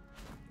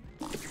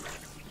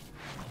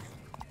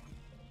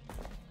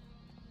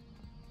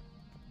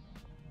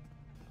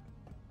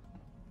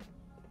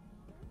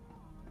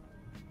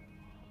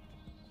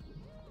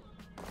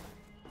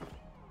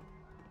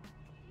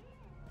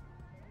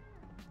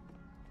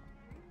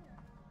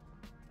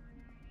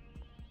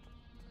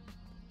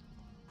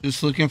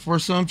 Just looking for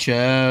some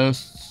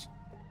chests.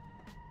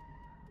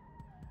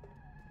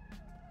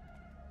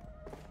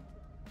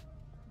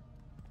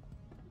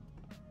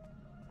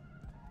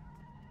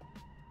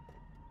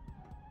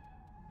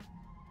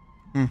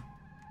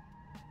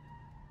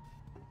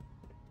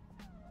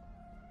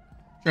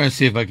 Trying to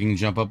see if I can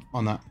jump up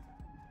on that.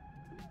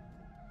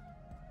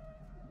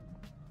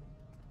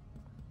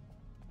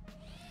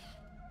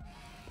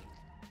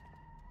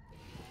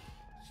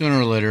 Sooner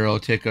or later, it'll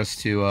take us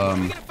to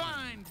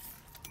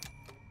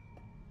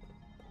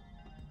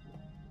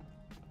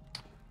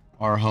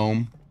our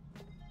home.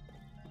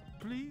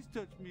 Please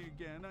touch me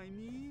again. I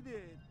need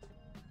it.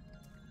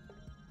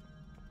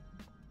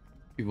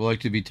 People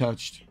like to be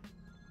touched.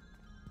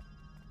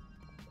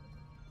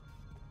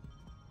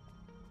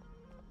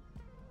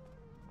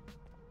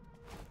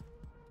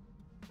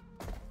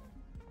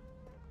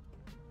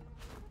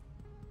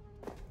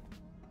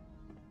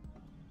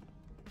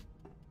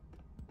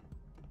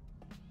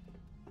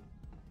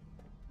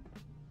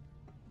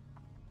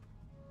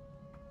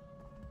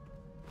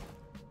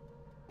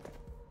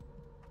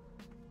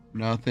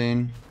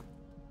 Nothing.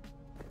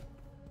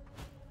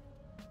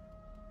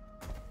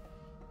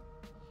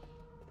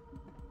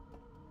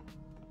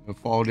 No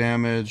fall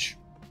damage.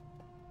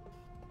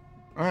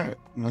 Alright,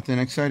 nothing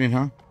exciting,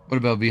 huh? What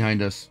about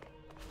behind us?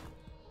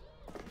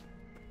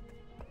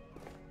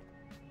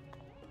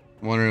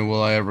 Wondering,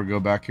 will I ever go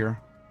back here?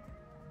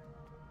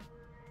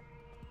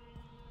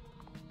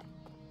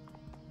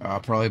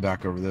 Probably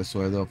back over this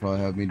way. They'll probably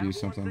have me do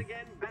something. Once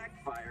again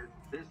backfired,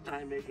 this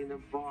time making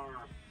them far,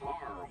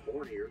 far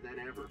hornier than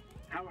ever.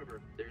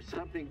 However, there's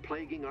something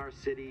plaguing our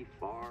city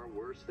far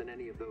worse than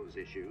any of those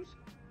issues.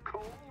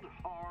 Cold,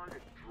 hard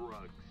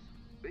drugs.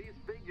 These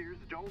figures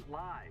don't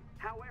lie.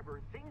 However,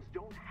 things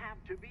don't have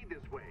to be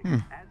this way.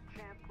 As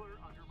Chancellor,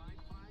 under my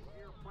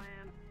 5-year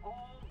plan,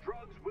 all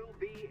drugs will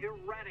be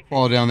eradicated.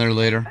 Fall down there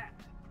later. That's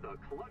the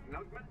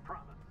Klugnugman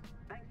promise.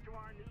 Thanks to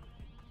our new...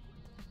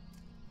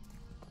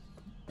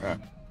 Alright.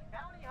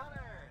 Bounty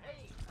Hunter!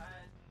 Hey,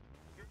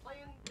 you're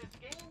playing this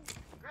game?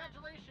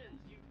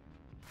 Congratulations! You...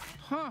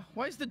 Huh,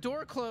 why is the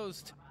door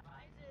closed?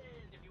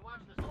 If you watch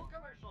this whole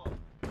commercial,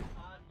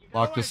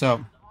 Lock this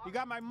out. You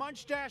got my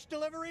Munch Dash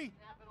delivery?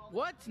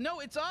 What? No,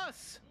 it's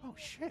us. Oh,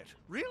 shit.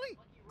 Really?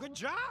 Good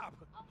job.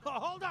 Oh,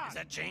 hold on. Is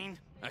that Gene?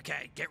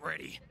 Okay, get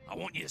ready. I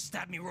want you to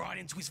stab me right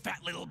into his fat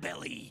little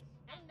belly.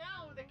 And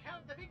now the big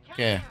countdown.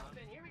 Okay.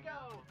 And here we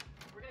go.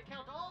 We're gonna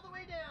count all the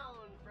way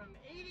down from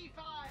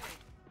 85.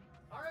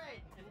 All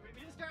right, and we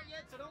didn't start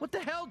yet, so don't. What the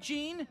hell,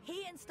 Gene?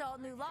 He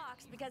installed new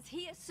locks because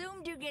he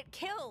assumed you get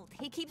killed.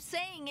 He keeps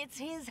saying it's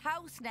his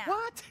house now.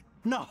 What?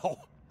 No.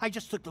 I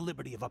just took the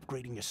liberty of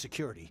upgrading your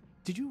security.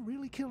 Did you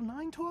really kill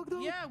Nine-Tog, though?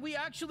 Yeah, we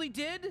actually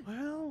did.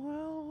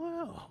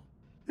 Well.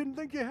 Didn't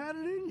think you had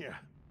it in you.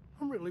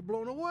 I'm really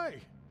blown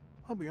away.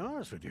 I'll be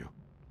honest with you.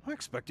 I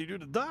expected you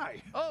to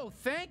die. Oh,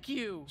 thank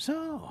you.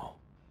 So,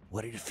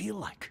 what did it feel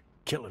like,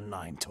 killing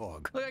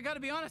Nine-Tog? Look, I gotta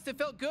be honest, it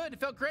felt good. It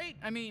felt great.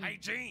 I mean... Hey,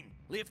 Gene,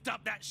 lift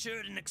up that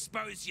shirt and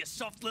expose your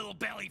soft little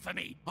belly for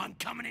me. I'm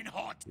coming in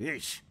hot.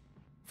 Yeesh.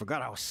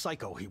 Forgot how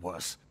psycho he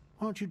was.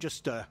 Why don't you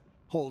just,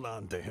 hold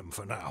on to him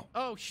for now?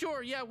 Oh,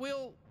 sure, yeah,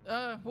 we'll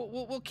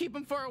keep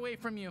him far away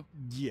from you.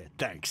 Yeah,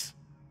 thanks.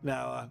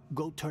 Now,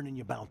 go turn in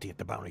your bounty at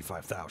the Bounty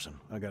 5000.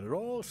 I got it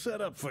all set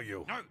up for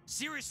you. No,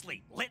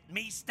 seriously, let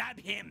me stab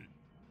him.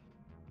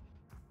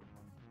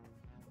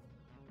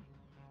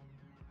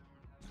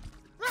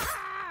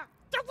 Ah!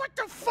 What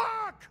the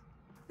fuck?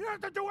 You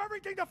have to do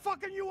everything the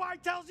fucking UI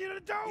tells you to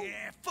do?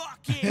 Yeah, fuck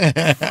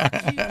it.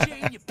 Fuck you,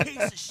 Gene, you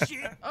piece of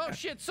shit. Oh,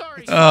 shit,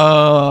 sorry.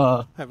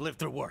 I've lived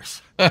through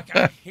worse.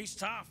 Okay, he's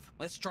tough.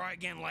 Let's try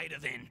again later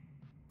then.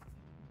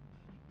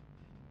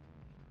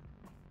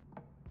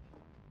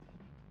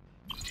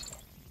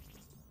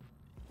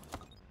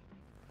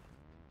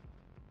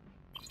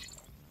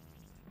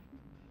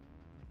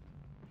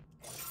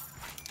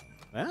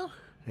 Well,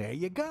 there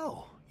you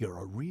go. You're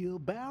a real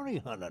bounty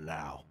hunter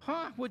now.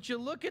 Huh? Would you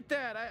look at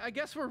that? I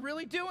guess we're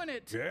really doing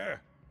it. Yeah,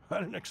 I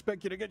didn't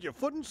expect you to get your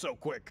footing so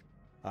quick.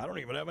 I don't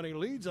even have any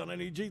leads on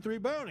any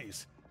G3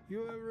 bounties.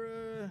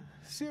 You're,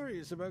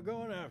 serious about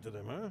going after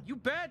them, huh? You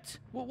bet.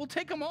 We'll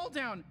take them all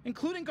down,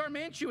 including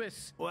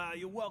Garmantuous. Well,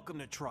 you're welcome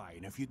to try,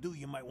 and if you do,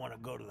 you might want to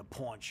go to the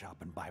pawn shop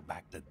and buy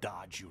back the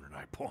Dodge unit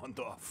I pawned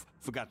off.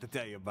 Forgot to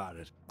tell you about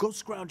it. Go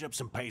scrounge up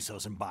some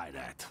pesos and buy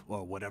that,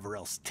 or whatever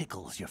else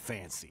tickles your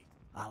fancy.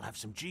 I'll have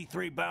some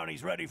G3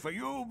 bounties ready for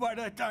you by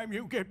the time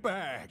you get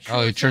back.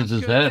 Oh, he turns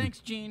his Good. head. Thanks,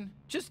 Gene.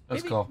 Just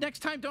That's maybe cool. next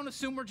time, don't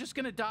assume we're just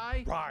gonna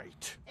die.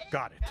 Right.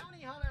 Got it.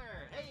 Bounty hunter,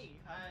 hey,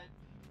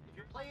 if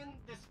you're playing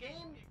this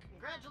game,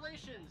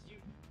 congratulations. You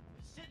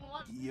sit and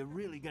watch. You're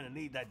really gonna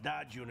need that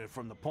Dodge unit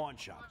from the pawn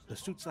shop. The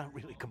suit's not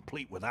really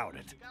complete without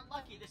it. You got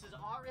lucky. This is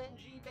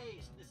RNG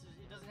based.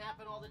 It doesn't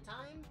happen all the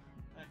time.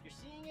 If you're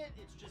seeing it,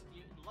 it's just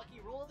lucky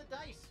roll of the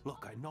dice.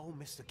 Look, I know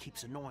Mr.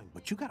 keeps annoying,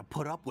 but you gotta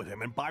put up with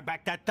him and buy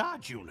back that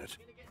Dodge unit.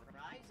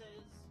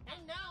 Prizes.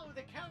 And now the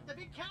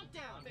big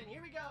countdown. And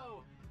here we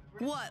go.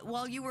 What,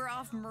 while you were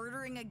off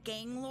murdering a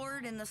gang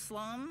lord in the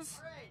slums?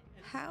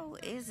 How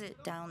is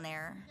it down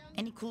there?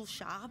 Any cool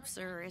shops,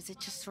 or is it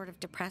just sort of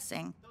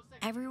depressing?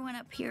 Everyone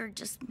up here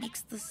just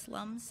makes the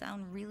slums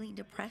sound really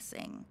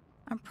depressing.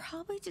 I'm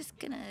probably just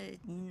gonna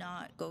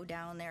not go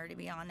down there, to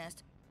be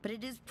honest. But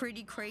it is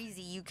pretty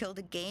crazy you killed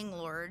a gang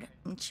lord.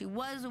 And she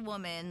was a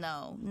woman,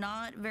 though.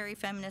 Not very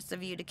feminist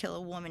of you to kill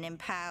a woman in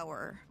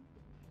power.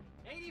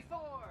 84.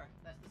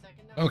 That's the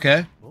second number.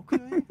 Okay.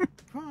 Okay,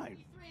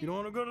 fine. You don't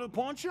want to go to the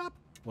pawn shop?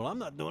 Well, I'm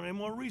not doing any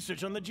more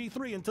research on the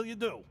G3 until you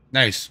do.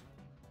 Nice.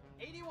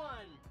 81.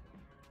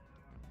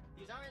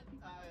 These aren't,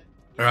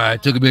 All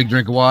right, took a big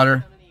drink of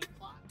water.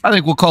 I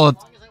think we'll call it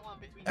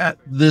at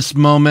this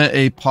moment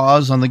a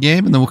pause on the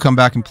game, and then we'll come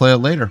back and play it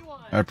later.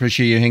 I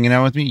appreciate you hanging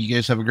out with me. You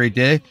guys have a great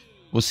day.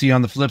 We'll see you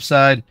on the flip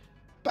side.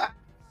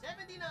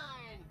 79.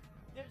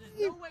 There's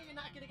no way you're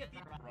not going to get the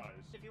prize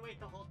if you wait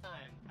the whole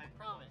time. I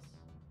promise.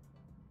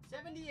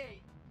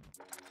 78.